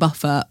this like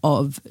buffer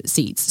of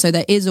seats. So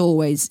there is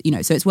always, you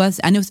know, so it's worth,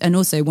 and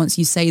also once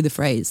you say the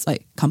phrase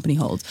like company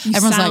holds,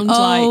 everyone's like, sound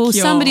oh, like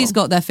somebody's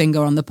got their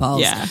finger on the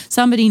pulse. Yeah.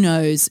 Somebody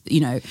knows, you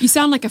know. You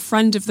sound like a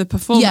friend of the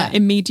performer Yeah.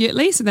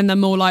 immediately, so then they're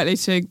more likely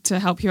to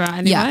help you out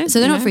anyway. Yeah, so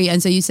they're you not know? free.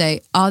 And so you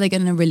say, are they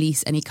going to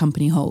release any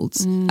company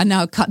holds? And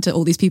now cut to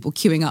all these people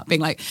queuing up being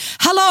like,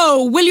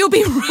 hello, will you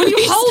be released?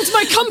 You hold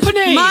my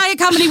company. My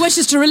company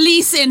wishes to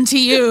release into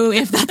you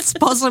if that's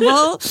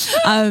possible.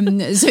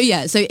 And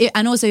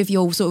also if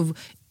you're sort of,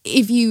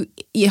 if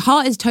your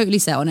heart is totally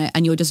set on it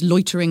and you're just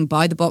loitering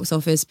by the box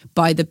office,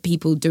 by the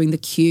people doing the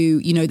queue,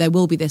 you know, there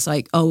will be this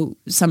like, oh,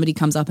 somebody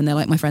comes up and they're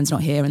like, my friend's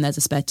not here and there's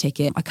a spare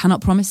ticket. I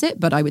cannot promise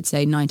it, but I would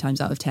say 9 times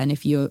out of 10,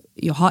 if your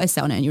heart is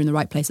set on it and you're in the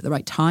right place at the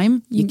right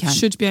time, you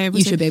should be able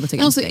you to. should be able to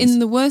get And also, in space. in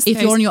the worst if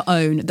case, you're on your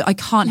own, I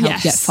can't help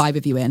Yes. get 5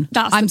 of you in.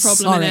 That's I'm the problem.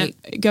 sorry.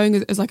 Innit?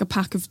 Going as like a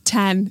pack of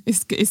 10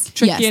 is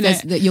tricky.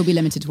 Yes, innit? you'll be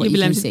limited to what You'll be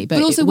you can limited. see. But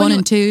But also 1 when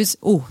and 2s,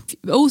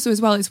 Also,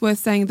 as well, it's worth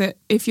saying that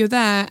if you're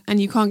there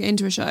and you can't get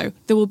into a show,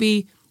 there will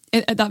be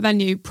at that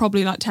venue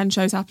probably like 10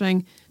 shows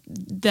happening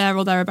there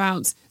or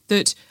thereabouts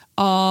that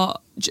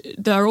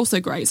they're also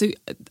great. So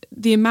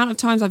the amount of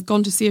times I've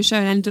gone to see a show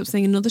and ended up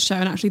seeing another show,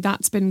 and actually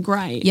that's been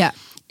great. Yeah.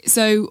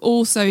 So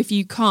also, if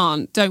you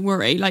can't, don't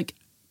worry. Like,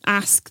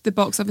 ask the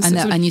box office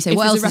and you say, if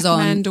what there's else a is on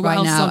recommend or what right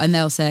else is now? on. And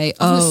they'll say,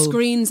 On the oh,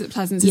 screens at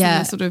Pleasance,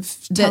 yeah, sort of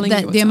telling you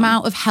what's the on.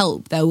 amount of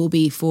help there will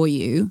be for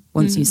you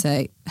once you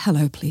say,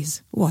 hello,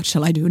 please, what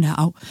shall I do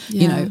now?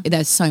 You know,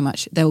 there's so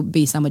much. There will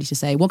be somebody to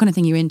say, what kind of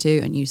thing you're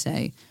into? And you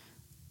say,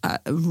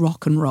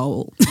 rock and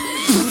roll.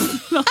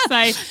 They'll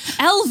say,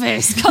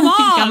 Elvis, come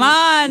on. Come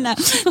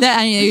on.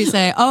 And you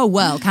say, oh,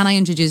 well, can I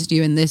introduce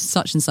you in this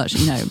such and such?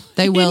 You know,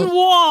 they will. In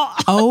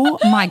what? Oh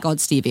my God,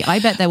 Stevie. I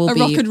bet there will A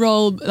be rock and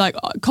roll, like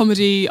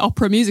comedy,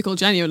 opera, musical,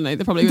 genuinely.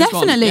 There probably is one.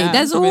 definitely. Yeah,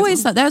 there's probably always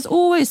is one. there's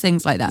always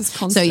things like that. It's So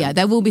constant. yeah,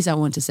 there will be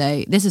someone to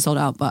say, this is sold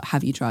out, but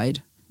have you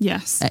tried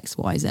Yes. X,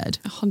 Y, Z?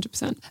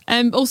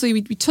 100%. Also,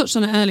 we touched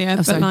on it earlier,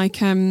 but sorry. like,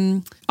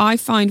 I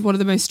find one of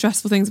the most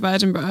stressful things about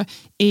Edinburgh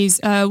is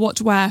what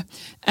to wear,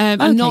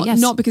 and Okay,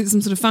 not because it's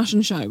some sort of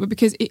fashion show, but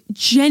because it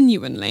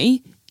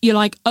genuinely, you're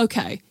like,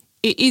 okay,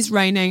 it is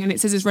raining and it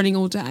says it's raining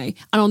all day,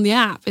 and on the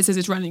app it says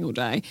it's raining all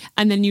day,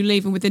 and then you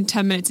leave and within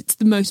 10 minutes it's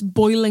the most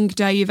boiling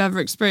day you've ever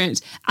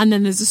experienced, and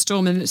then there's a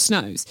storm and it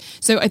snows.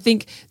 So I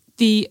think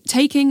the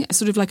taking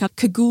sort of like a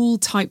cagoule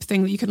type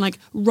thing that you can like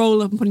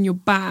roll up and put in your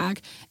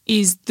bag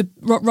is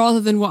rather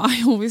than what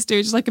I always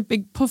do, just like a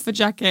big puffer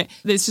jacket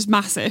that's just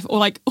massive, or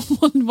like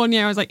one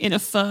year I was like in a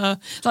fur,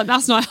 like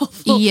that's not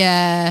helpful.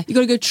 Yeah. You've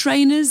got to go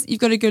trainers, you've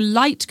got to go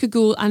light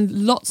cagoule and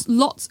lots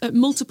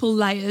multiple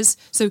layers.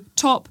 So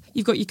top,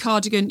 you've got your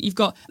cardigan, you've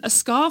got a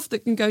scarf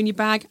that can go in your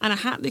bag and a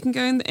hat that can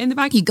go in the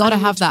bag. You got to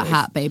and have that waterproof.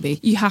 hat, baby.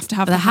 You have to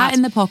have the hat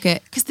in the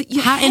pocket. because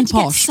your hat head in gets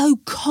posh. so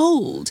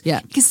cold. Yeah.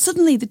 Because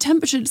suddenly the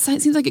temperature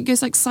it seems like it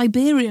goes like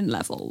Siberian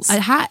levels. A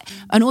hat,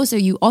 and also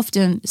you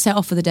often set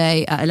off for the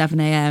day at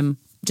 11 a.m.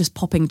 just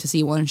popping to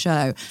see one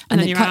show, and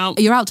then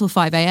you're out till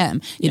 5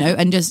 a.m. You know,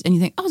 and you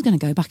think, I was going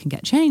to go back and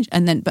get changed,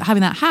 and then but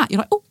having that hat, you're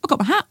like, oh, I got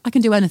my hat, I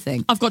can do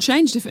anything. I've got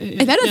changed if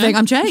Anything,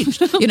 I'm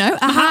changed. You know,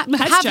 a hat, My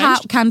head's hat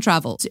changed. can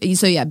travel.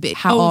 So yeah,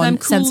 hat on, them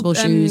cool, sensible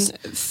shoes.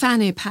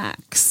 fanny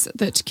packs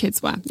that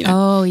kids wear. You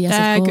Oh, know, yes, of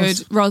they're course.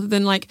 good. Rather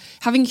than like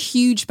having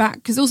huge back,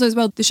 because also as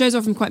well the shows are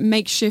often quite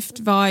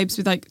makeshift vibes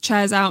with like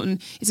chairs out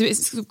and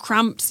it's sort of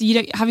cramped. So you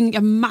don't having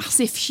a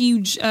massive,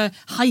 huge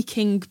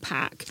hiking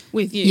pack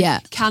with you. Yeah.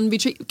 can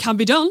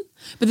be done.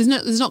 But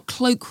there's not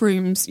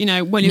cloakrooms, you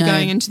know, when you're No.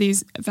 going into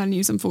these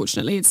venues.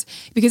 Unfortunately, it's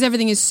because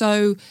everything is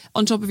so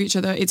on top of each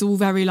other. It's all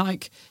very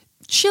like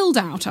chilled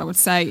out, I would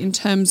say, in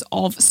terms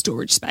of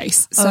storage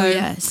space. So Oh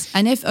yes,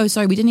 and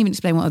we didn't even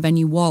explain what a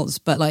venue was,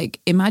 but like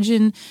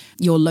imagine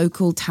your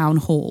local town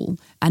hall,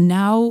 and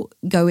now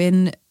go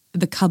in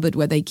the cupboard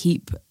where they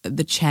keep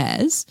the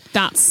chairs.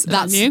 that's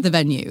The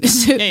venue.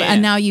 So, yeah.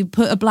 And now you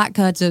put a black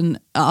curtain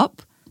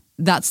up.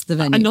 That's the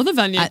venue. Another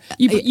venue.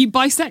 You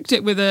bisect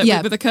it with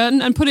a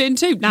curtain and put it in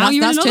two. Now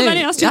you're in another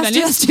venue. That's two venues.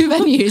 That's two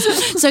venues.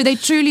 So they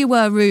truly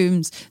were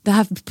rooms that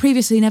have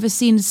previously never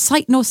seen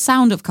sight nor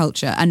sound of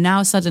culture, and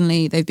now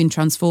suddenly they've been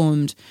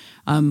transformed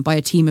by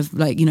a team of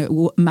like, you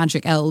know,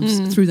 magic elves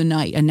through the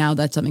night, and now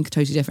they're something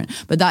totally different.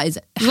 But that is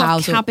how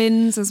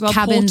cabins as well,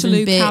 cabins Portaloo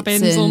and bits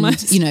cabins and,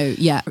 almost. you know,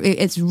 yeah,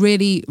 it's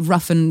really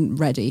rough and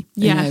ready.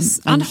 Yes,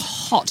 you know, and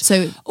hot.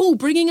 So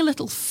bringing a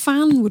little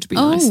fan would be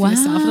Oh, nice for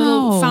yourself. A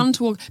little wow. fan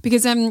to walk,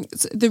 because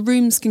the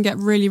rooms can get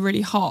really,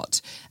 really hot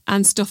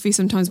and stuffy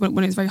sometimes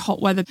when it's very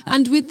hot weather.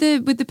 And with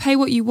the pay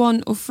what you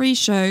want or free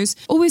shows,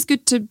 always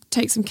good to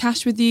take some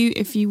cash with you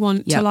if you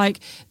want to like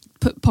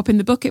pop in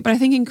the bucket. But I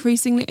think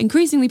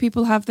increasingly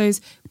people have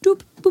those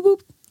doop boop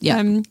boop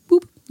Yeah.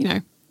 boop. You know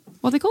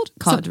what are they called?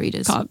 Card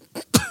readers. Card.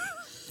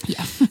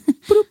 yeah.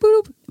 boop,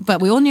 boop. But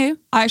we all knew.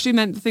 I actually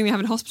meant the thing they have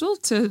in hospital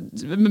to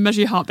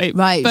measure your heartbeat.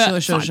 Right, but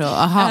sure. fine.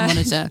 A heart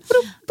monitor.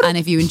 And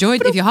if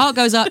your heart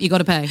goes up, you got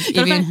to pay. If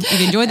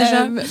you enjoyed the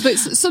show. But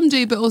some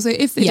do, but also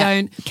if they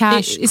don't,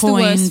 cash, it's coins.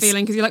 the worst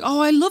feeling because you're like, oh,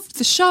 I loved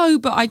the show,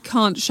 but I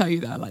can't show you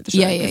that like the show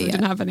because I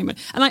didn't have any money.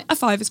 And like a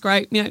 $5 is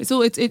great. You know,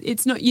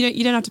 it's not,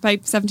 you don't have to pay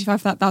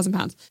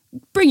 £75,000.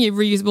 Bring your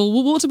reusable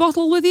water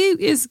bottle with you.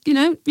 Is you're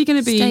going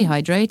to be Stay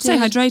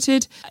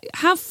hydrated.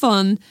 Have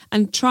fun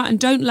and try and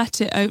don't let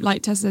it,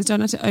 like Tessa says, don't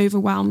let it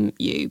overwhelm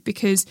you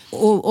because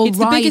or it's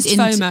the biggest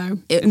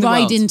FOMO in the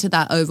world. Into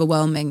that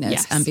overwhelmingness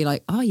Yes. and be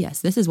like, oh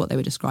yes, this is what they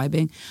were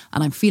describing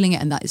and I'm feeling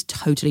it, and that is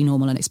totally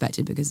normal and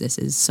expected because this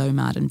is so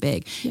mad and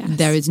big. Yes.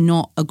 There is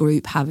not a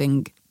group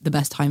having the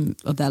best time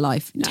of their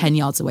life 10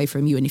 yards away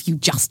from you, and if you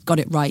just got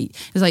it right,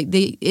 it's like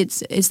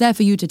it's there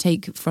for you to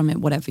take from it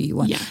whatever you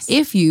want. Yes.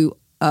 If you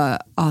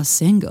are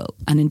single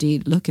and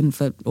indeed looking,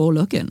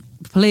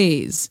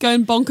 please go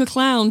and bonk a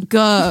clown.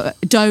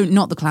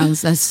 Not the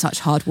clowns, they're such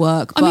hard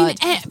work. I mean,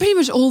 pretty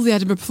much all the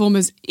Edinburgh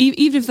performers,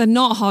 even if they're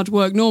not hard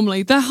work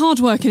normally, they're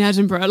hard work in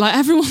Edinburgh. Like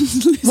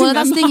everyone's losing well,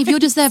 that's the their thing. If you're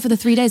just there for the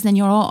 3 days, then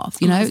you're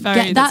off. You know, that's very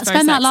spend that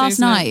sexy, last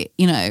isn't it? night.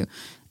 You know,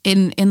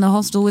 in the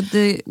hostel with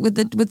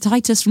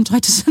Titus from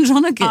Titus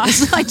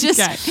Andronicus.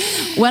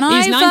 When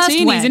He's I 19, first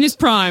he's went, in his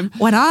prime.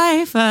 When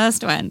I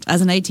first went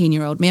as an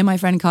 18-year-old, me and my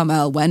friend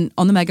Carmel went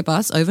on the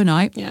megabus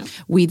overnight. Yeah.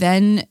 We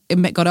then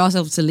got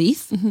ourselves to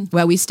Leith,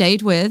 where we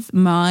stayed with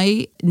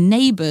my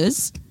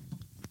neighbour's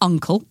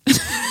uncle.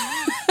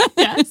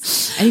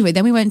 Yes. Anyway,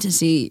 then we went to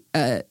see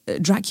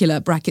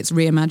Dracula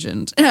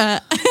reimagined.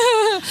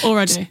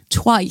 Already.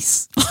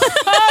 Twice.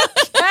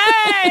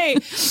 Hey!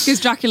 Because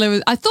Dracula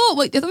was, I thought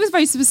it was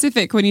very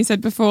specific when you said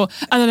before,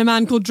 and then a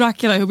man called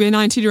Dracula who'll be a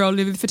 19-year-old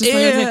living the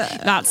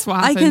fittest. That's what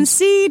happened. I can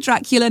see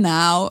Dracula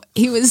now.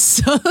 He was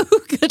so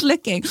good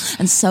looking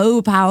and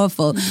so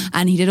powerful,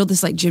 and he did all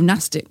this like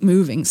gymnastic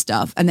moving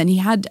stuff. And then he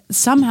had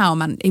somehow,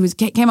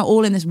 came out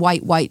all in this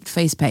white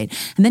face paint,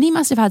 and then he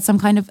must have had some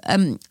kind of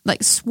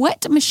like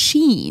sweat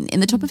machine in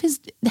the top of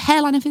the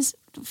hairline of his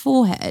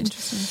forehead.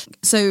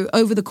 So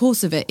over the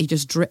course of it, he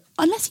just dripped.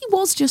 Unless he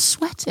was just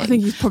sweating. I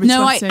think he's probably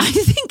sweating. I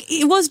think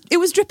it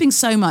was dripping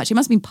so much. It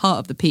must have been part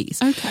of the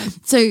piece. Okay.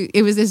 So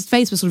his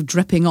face was sort of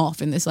dripping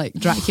off in this like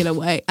Dracula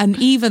way. And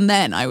even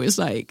then I was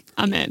like,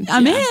 I'm in.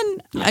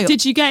 in.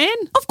 Did you get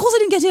in? Of course I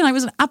didn't get in. I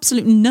was an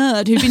absolute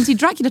nerd who'd been to see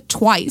Dracula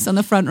twice on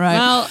the front row.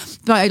 Well,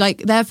 but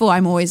therefore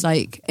I'm always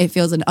like, it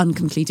feels an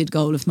uncompleted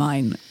goal of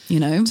mine, you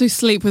know? To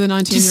sleep with a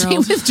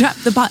 19-year-old.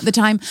 The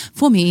time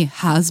for me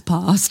has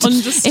passed.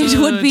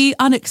 Understood. It would be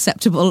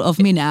unacceptable of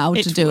me now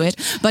to do it,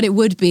 but it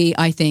would be,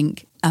 I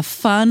think, a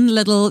fun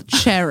little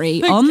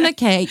cherry on the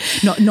cake.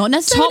 Not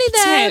necessarily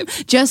Top them.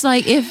 tip. Just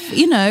like if,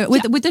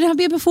 we didn't have to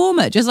be a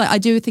performer. Just like I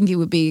do think it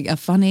would be a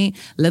funny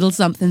little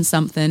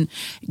something.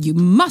 You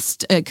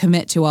must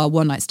commit to our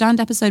one night stand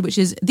episode, which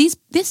is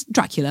this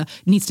Dracula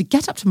needs to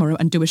get up tomorrow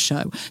and do a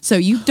show. So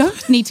you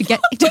don't need to get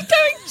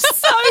going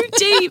so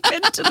deep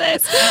into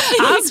this.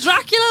 As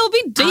Dracula will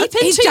be deep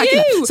into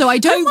Dracula. you. So I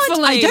don't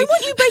Hopefully.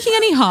 want you breaking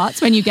any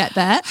hearts when you get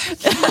there.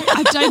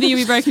 I don't think you'll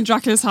be breaking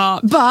Dracula's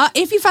heart. But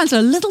if you fancy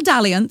a little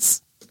dalliance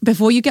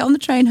before you get on the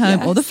train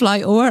home or the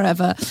flight or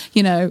wherever, It's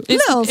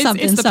the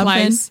something.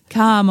 place.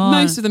 Come on.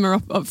 Most of them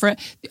are up for it.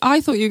 I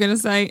thought you were going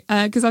to say,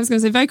 because I was going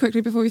to say very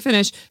quickly before we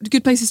finish,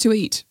 good places to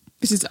eat.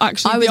 Which is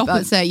actually I was the about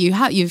to say,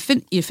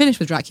 you finished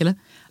with Dracula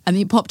and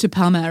then you pop to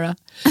Palmyra.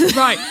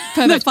 Right,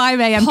 the perfect. 5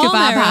 a.m. kebab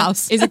Palmyra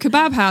house. is a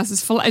kebab house.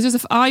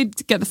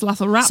 I'd get the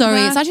falafel wrap. Sorry,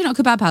 there. it's actually not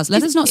a kebab house.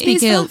 Let us not It speak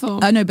is ill.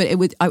 falafel. No, but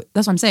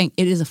that's what I'm saying.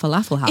 It is a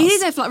falafel house. It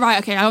is right.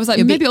 Okay, I was like,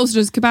 maybe it also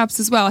does kebabs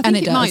as well. I think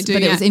and it might does, do.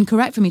 but it was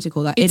incorrect for me to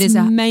call that. It's It is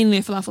mainly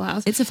a falafel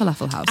house. It's a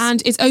falafel house.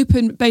 And it's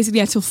open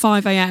basically till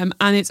 5 a.m.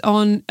 and it's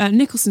on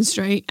Nicholson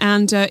Street,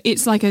 and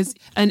it's like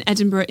an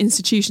Edinburgh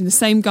institution. The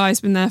same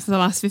guy's been there for the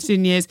last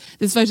 15 years.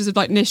 There's photos of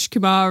like Nish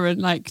Kumar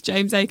and like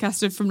James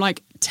Acaster from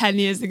like 10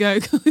 years ago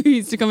who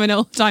used to come in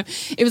all the time.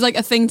 It was like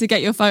a thing to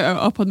get your photo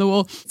up on the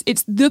wall.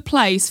 It's the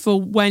place for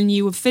when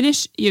you have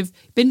finished, you've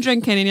been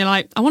drinking and you're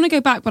like, I want to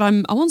go back, but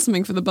I want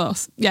something for the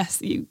bus.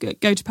 Yes, you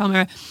go to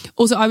Palmyra.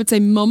 Also, I would say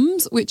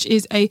Mum's, which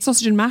is a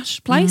sausage and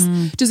mash place.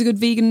 Does a good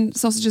vegan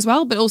sausage as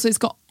well, but also it's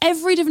got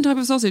every different type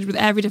of sausage with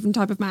every different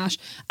type of mash.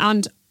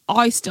 And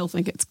I still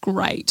think it's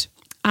great.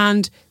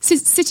 And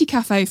City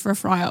Cafe for a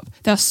fry-up.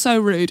 They're so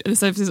rude and the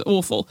service is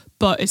awful,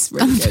 but it's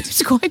really good.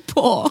 It's quite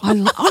poor. Oh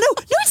no,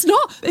 it's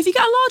not. If you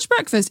get a large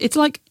breakfast, it's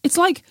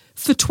like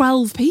for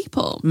 12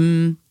 people.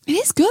 It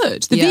is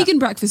good. The vegan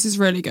breakfast is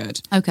really good.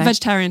 Okay.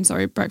 Vegetarian,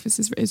 breakfast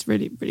is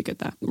really, really good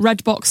there.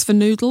 Red Box for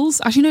noodles.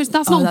 Actually, no,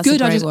 that's not that's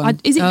good. a great one.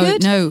 Is it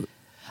good? No,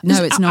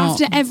 it's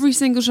not. After every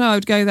single show, I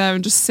would go there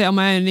and just sit on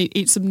my own and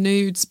eat some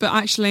nudes. But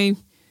actually,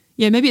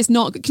 yeah, maybe it's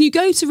not. Can you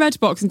go to Red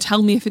Box and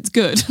tell me if it's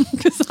good?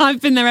 Because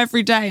I've been there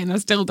every day and I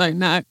still don't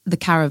know. The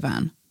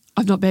Caravan.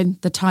 I've not been.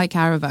 The Thai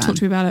Caravan. Talk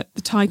to me about it.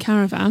 The Thai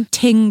Caravan.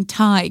 Ting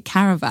Thai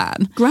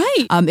Caravan.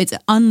 Great. It's an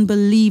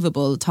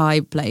unbelievable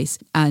Thai place,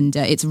 and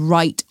it's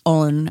right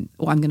on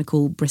what I'm going to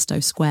call Bristow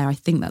Square. I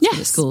think that's what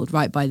it's called,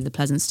 right by the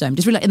Pleasantstone.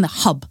 Just really in the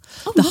hub,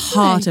 the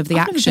heart of the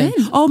I've never action.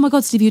 been. Oh my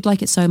God, Steve, you'd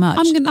like it so much.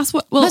 That's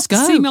what. Well, Let's go.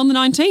 See me on the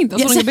 19th.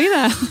 That's when I'm going to be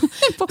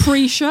there.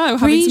 Pre-show,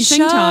 having some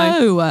Ting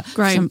Thai.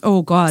 Great.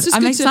 Oh God,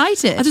 I'm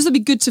excited. I just it'd be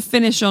good to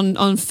finish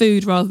on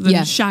food rather than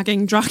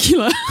shagging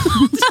Dracula.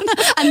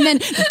 And then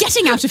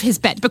getting out of his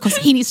bed because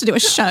he needs to do a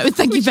show.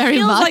 Thank you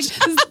very much.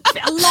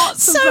 Like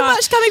lots so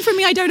much coming from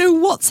me. I don't know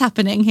what's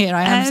happening here.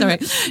 I am sorry.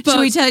 Shall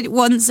we tell you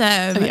once?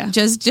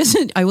 Just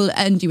I will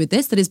end you with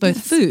this. That is both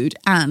food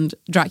and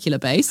Dracula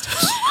based.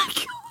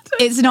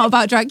 It's not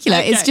about Dracula.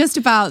 Okay. It's just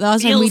about the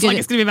last time we did like it.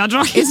 It's going to be about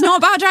Dracula. It's not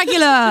about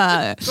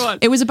Dracula. Go on.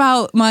 It was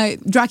about my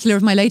Dracula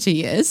of my later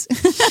years.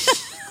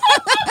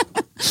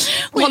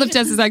 One of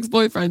Tessa's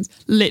ex-boyfriends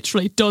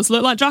literally does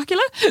look like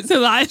Dracula.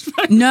 So that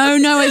is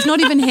No, it's not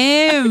even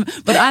him.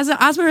 But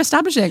as we're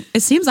establishing,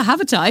 it seems I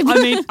have a type.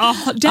 I mean,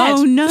 dead.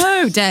 Oh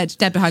no, dead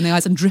behind the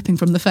eyes and dripping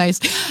from the face.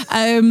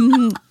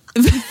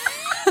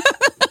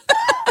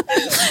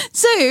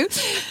 So,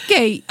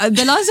 okay,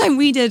 the last time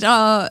we did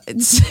our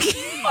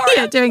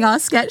doing our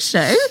sketch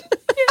show,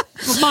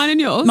 Mine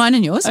and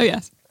yours. Oh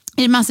yes,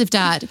 in Massive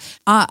Dad,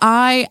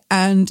 I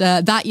and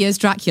that year's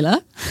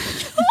Dracula.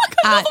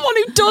 Another one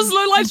who does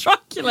look like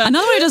Dracula.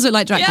 Another one who does look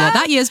like Dracula. Yeah.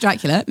 That year's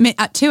Dracula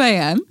at 2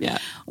 a.m. Yeah.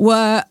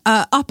 were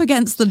up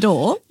against the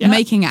door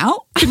making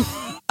out.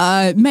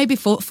 Maybe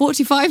for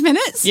 45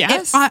 minutes.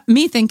 Yes.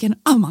 Me thinking,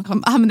 oh my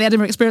God, I'm having the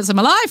Edinburgh experience of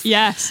my life.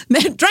 Yes.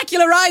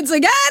 Dracula rides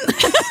again.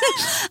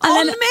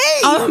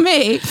 On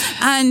me.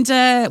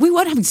 And we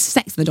weren't having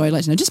sex in the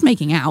toilet, just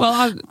making out.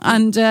 Well,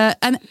 and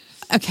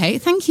okay,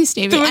 thank you,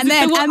 Stevie. All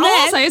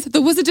I'll say is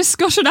there was a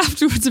discussion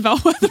afterwards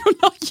about whether or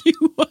not you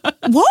were.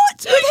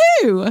 What? With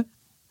who?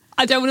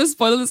 I don't want to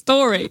spoil the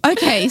story.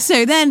 Okay,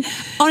 so then,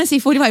 honestly,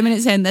 45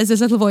 minutes in, there's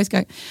this little voice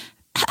going,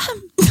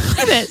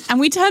 and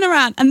we turn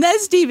around and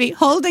there's Stevie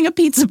holding a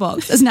pizza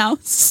box that's now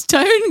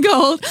stone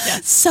cold,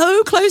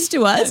 so close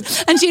to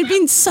us, and she had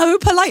been so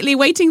politely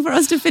waiting for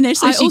us to finish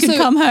so she could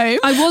come home.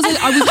 I was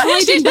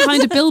hiding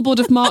behind a billboard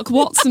of Mark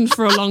Watson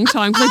for a long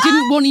time because I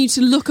didn't want you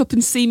to look up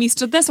and see me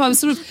stood there, so I was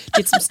sort of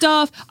did some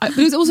stuff, but it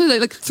was also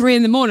like 3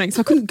 a.m,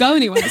 so I couldn't go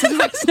anywhere, so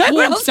I just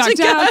walked back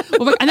down,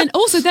 and then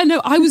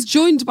I was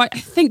joined by I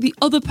think the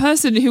other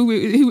person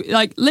who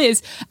like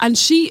Liz, and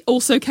she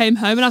also came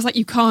home, and I was like,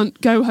 you can't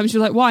go home. She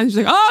was like, why? And she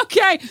was like, oh,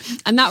 okay.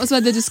 And that was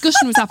where the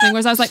discussion was happening,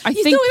 whereas I was like, I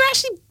think we were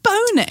actually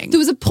boning. There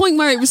was a point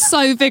where it was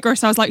so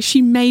vigorous, I was like,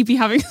 she may be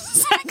having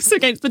sex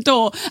against the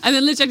door, and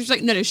then literally she was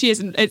like, no, she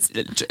isn't. It's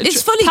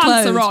fully pants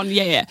closed. Are on.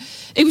 Yeah.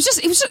 It was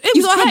You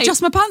thought I had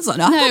just my pants on?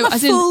 I had my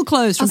full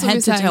clothes from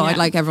head to toe. I'd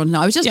like everyone to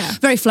know. I was just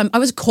very I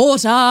was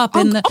caught up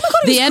in the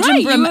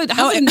Edinburgh. You were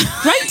having a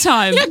great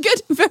time. Yeah,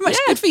 good. Very much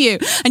good for you.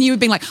 And you were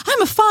being like,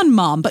 I'm a fun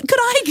mom, but could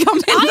I come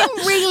in?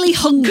 I'm really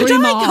hungry,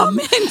 could mom. I come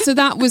in? So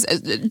that was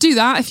do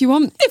that if you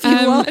want. If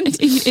you want.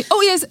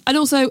 Oh yes, and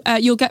also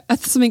you'll get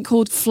something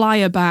called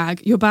flyer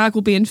bag. Your bag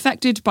will be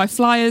infected by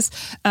flyers.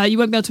 You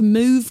won't be able to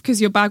move because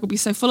your bag will be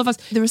so full of us.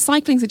 The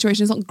recycling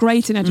situation is not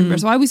great in Edinburgh,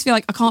 so I always feel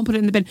like I can't put it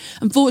in the bin.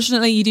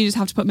 Unfortunately, you do just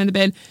have to put them in the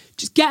bin.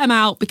 Just get them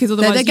out because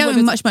otherwise they're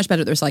going much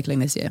better at the recycling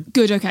this year.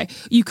 Good, okay.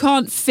 You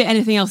can't fit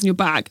anything else in your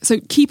bag, so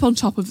keep on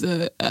top of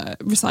the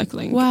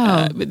recycling.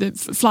 Wow, with the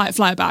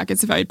flyer bag.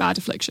 It's a very bad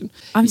affliction.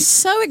 I'm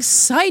so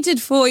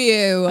excited for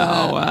you.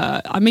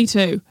 Me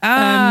too.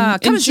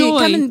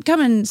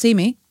 Come and see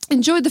me.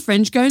 Enjoy the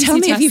Fringe. Go and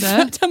see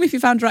Tessa. Tell me if you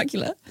found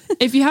Dracula.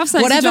 If you have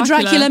sex whatever with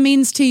Dracula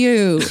means to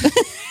you.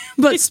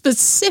 But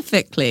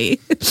specifically,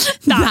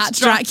 that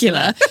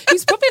Dracula.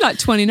 He's probably like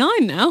 29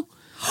 now.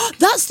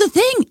 That's the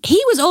thing.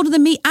 He was older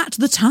than me at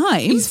the time.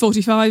 He's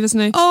 45, isn't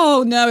he?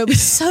 Oh no, it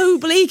was so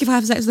bleak if I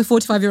have sex with a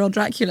 45-year-old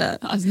Dracula.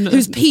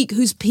 Whose peak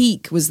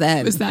was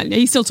then. Yeah,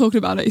 he's still talking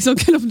about it. He's still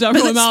getting up and down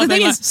from the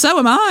thing is, so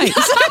am I.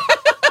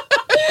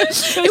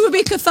 It would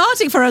be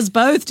cathartic for us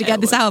both to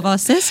get this out of our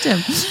system.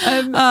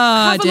 Have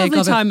a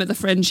lovely time at the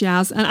Fringe,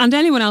 Yaz, and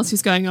anyone else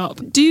who's going up.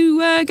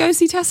 Do go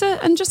see Tessa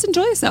and just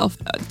enjoy yourself.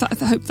 I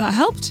hope that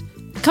helped.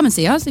 Come and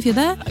see us if you're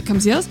there. Come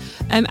see us.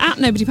 At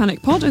Nobody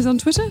Panic Pod is on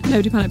Twitter.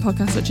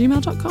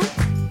 NobodyPanicPodcast@gmail.com.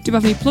 Do you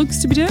have any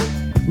plugs to be doing?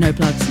 No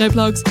plugs. No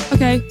plugs.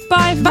 Okay.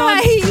 Bye.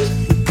 Bye.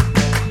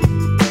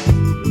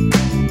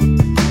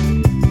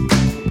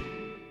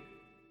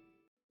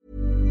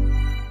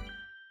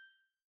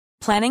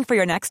 Planning for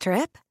your next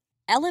trip?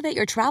 Elevate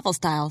your travel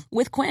style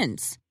with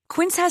Quince.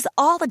 Quince has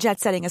all the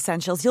jet-setting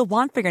essentials you'll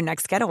want for your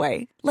next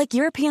getaway, like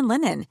European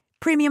linen,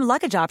 premium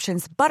luggage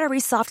options, buttery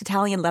soft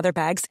Italian leather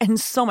bags,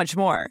 and so much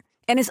more.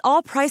 And is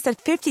all priced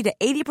at 50 to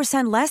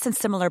 80% less than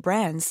similar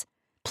brands.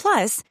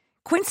 Plus,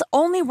 Quince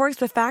only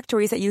works with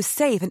factories that use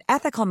safe and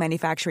ethical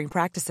manufacturing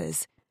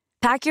practices.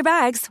 Pack your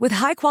bags with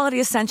high-quality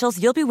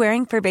essentials you'll be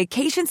wearing for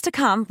vacations to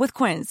come with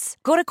Quince.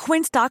 Go to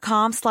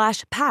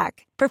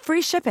quince.com/pack for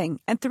free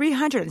shipping and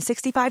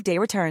 365-day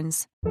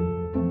returns.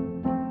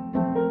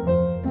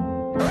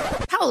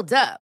 Hold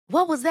up.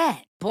 What was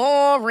that?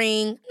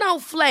 Boring. No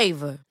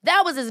flavor.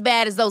 That was as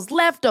bad as those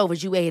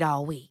leftovers you ate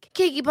all week.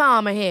 Keke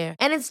Palmer here,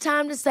 and it's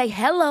time to say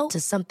hello to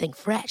something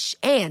fresh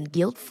and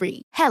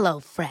guilt-free. Hello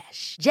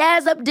Fresh.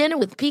 Jazz up dinner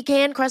with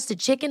pecan-crusted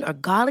chicken or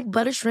garlic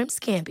butter shrimp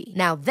scampi.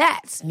 Now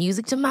that's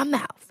music to my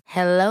mouth.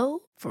 Hello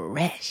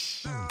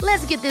Fresh.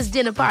 Let's get this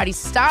dinner party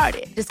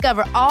started.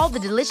 Discover all the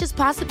delicious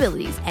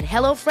possibilities at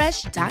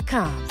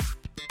HelloFresh.com.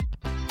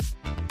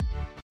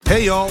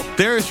 Hey y'all,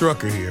 Darius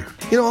Rucker here.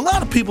 You know, a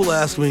lot of people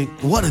ask me,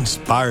 what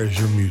inspires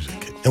your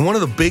music? And one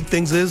of the big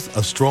things is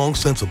a strong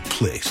sense of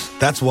place.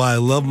 That's why I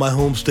love my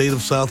home state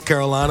of South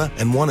Carolina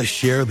and want to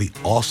share the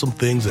awesome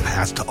things it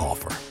has to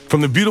offer.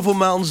 From the beautiful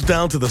mountains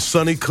down to the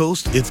sunny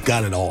coast, it's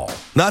got it all.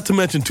 Not to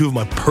mention two of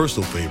my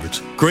personal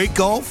favorites, great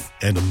golf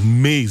and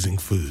amazing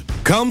food.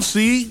 Come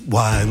see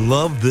why I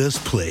love this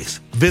place.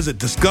 Visit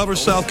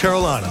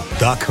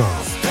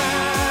discoversouthcarolina.com.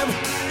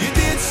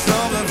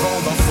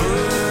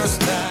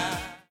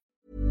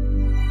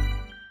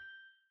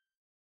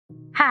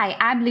 Hi,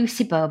 I'm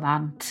Lucy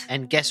Beaumont.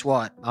 And guess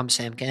what? I'm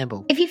Sam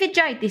Campbell. If you've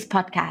enjoyed this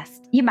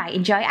podcast, you might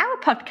enjoy our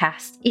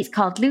podcast. It's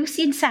called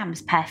Lucy and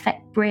Sam's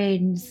Perfect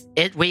Brains.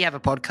 We have a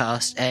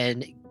podcast,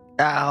 and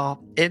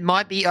it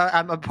might be,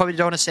 I probably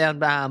don't want to sound,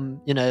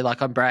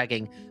 like I'm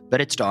bragging, but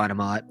it's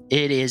dynamite.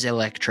 It is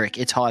electric.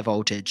 It's high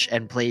voltage.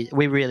 And please,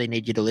 we really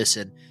need you to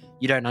listen.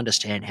 You don't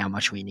understand how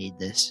much we need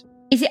this.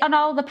 Is it on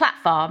all the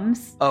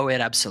platforms? Oh,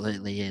 it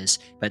absolutely is.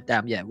 But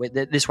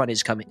this one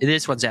is coming.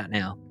 This one's out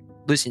now.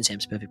 Lucy and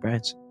Sam's Perfect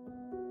Brains.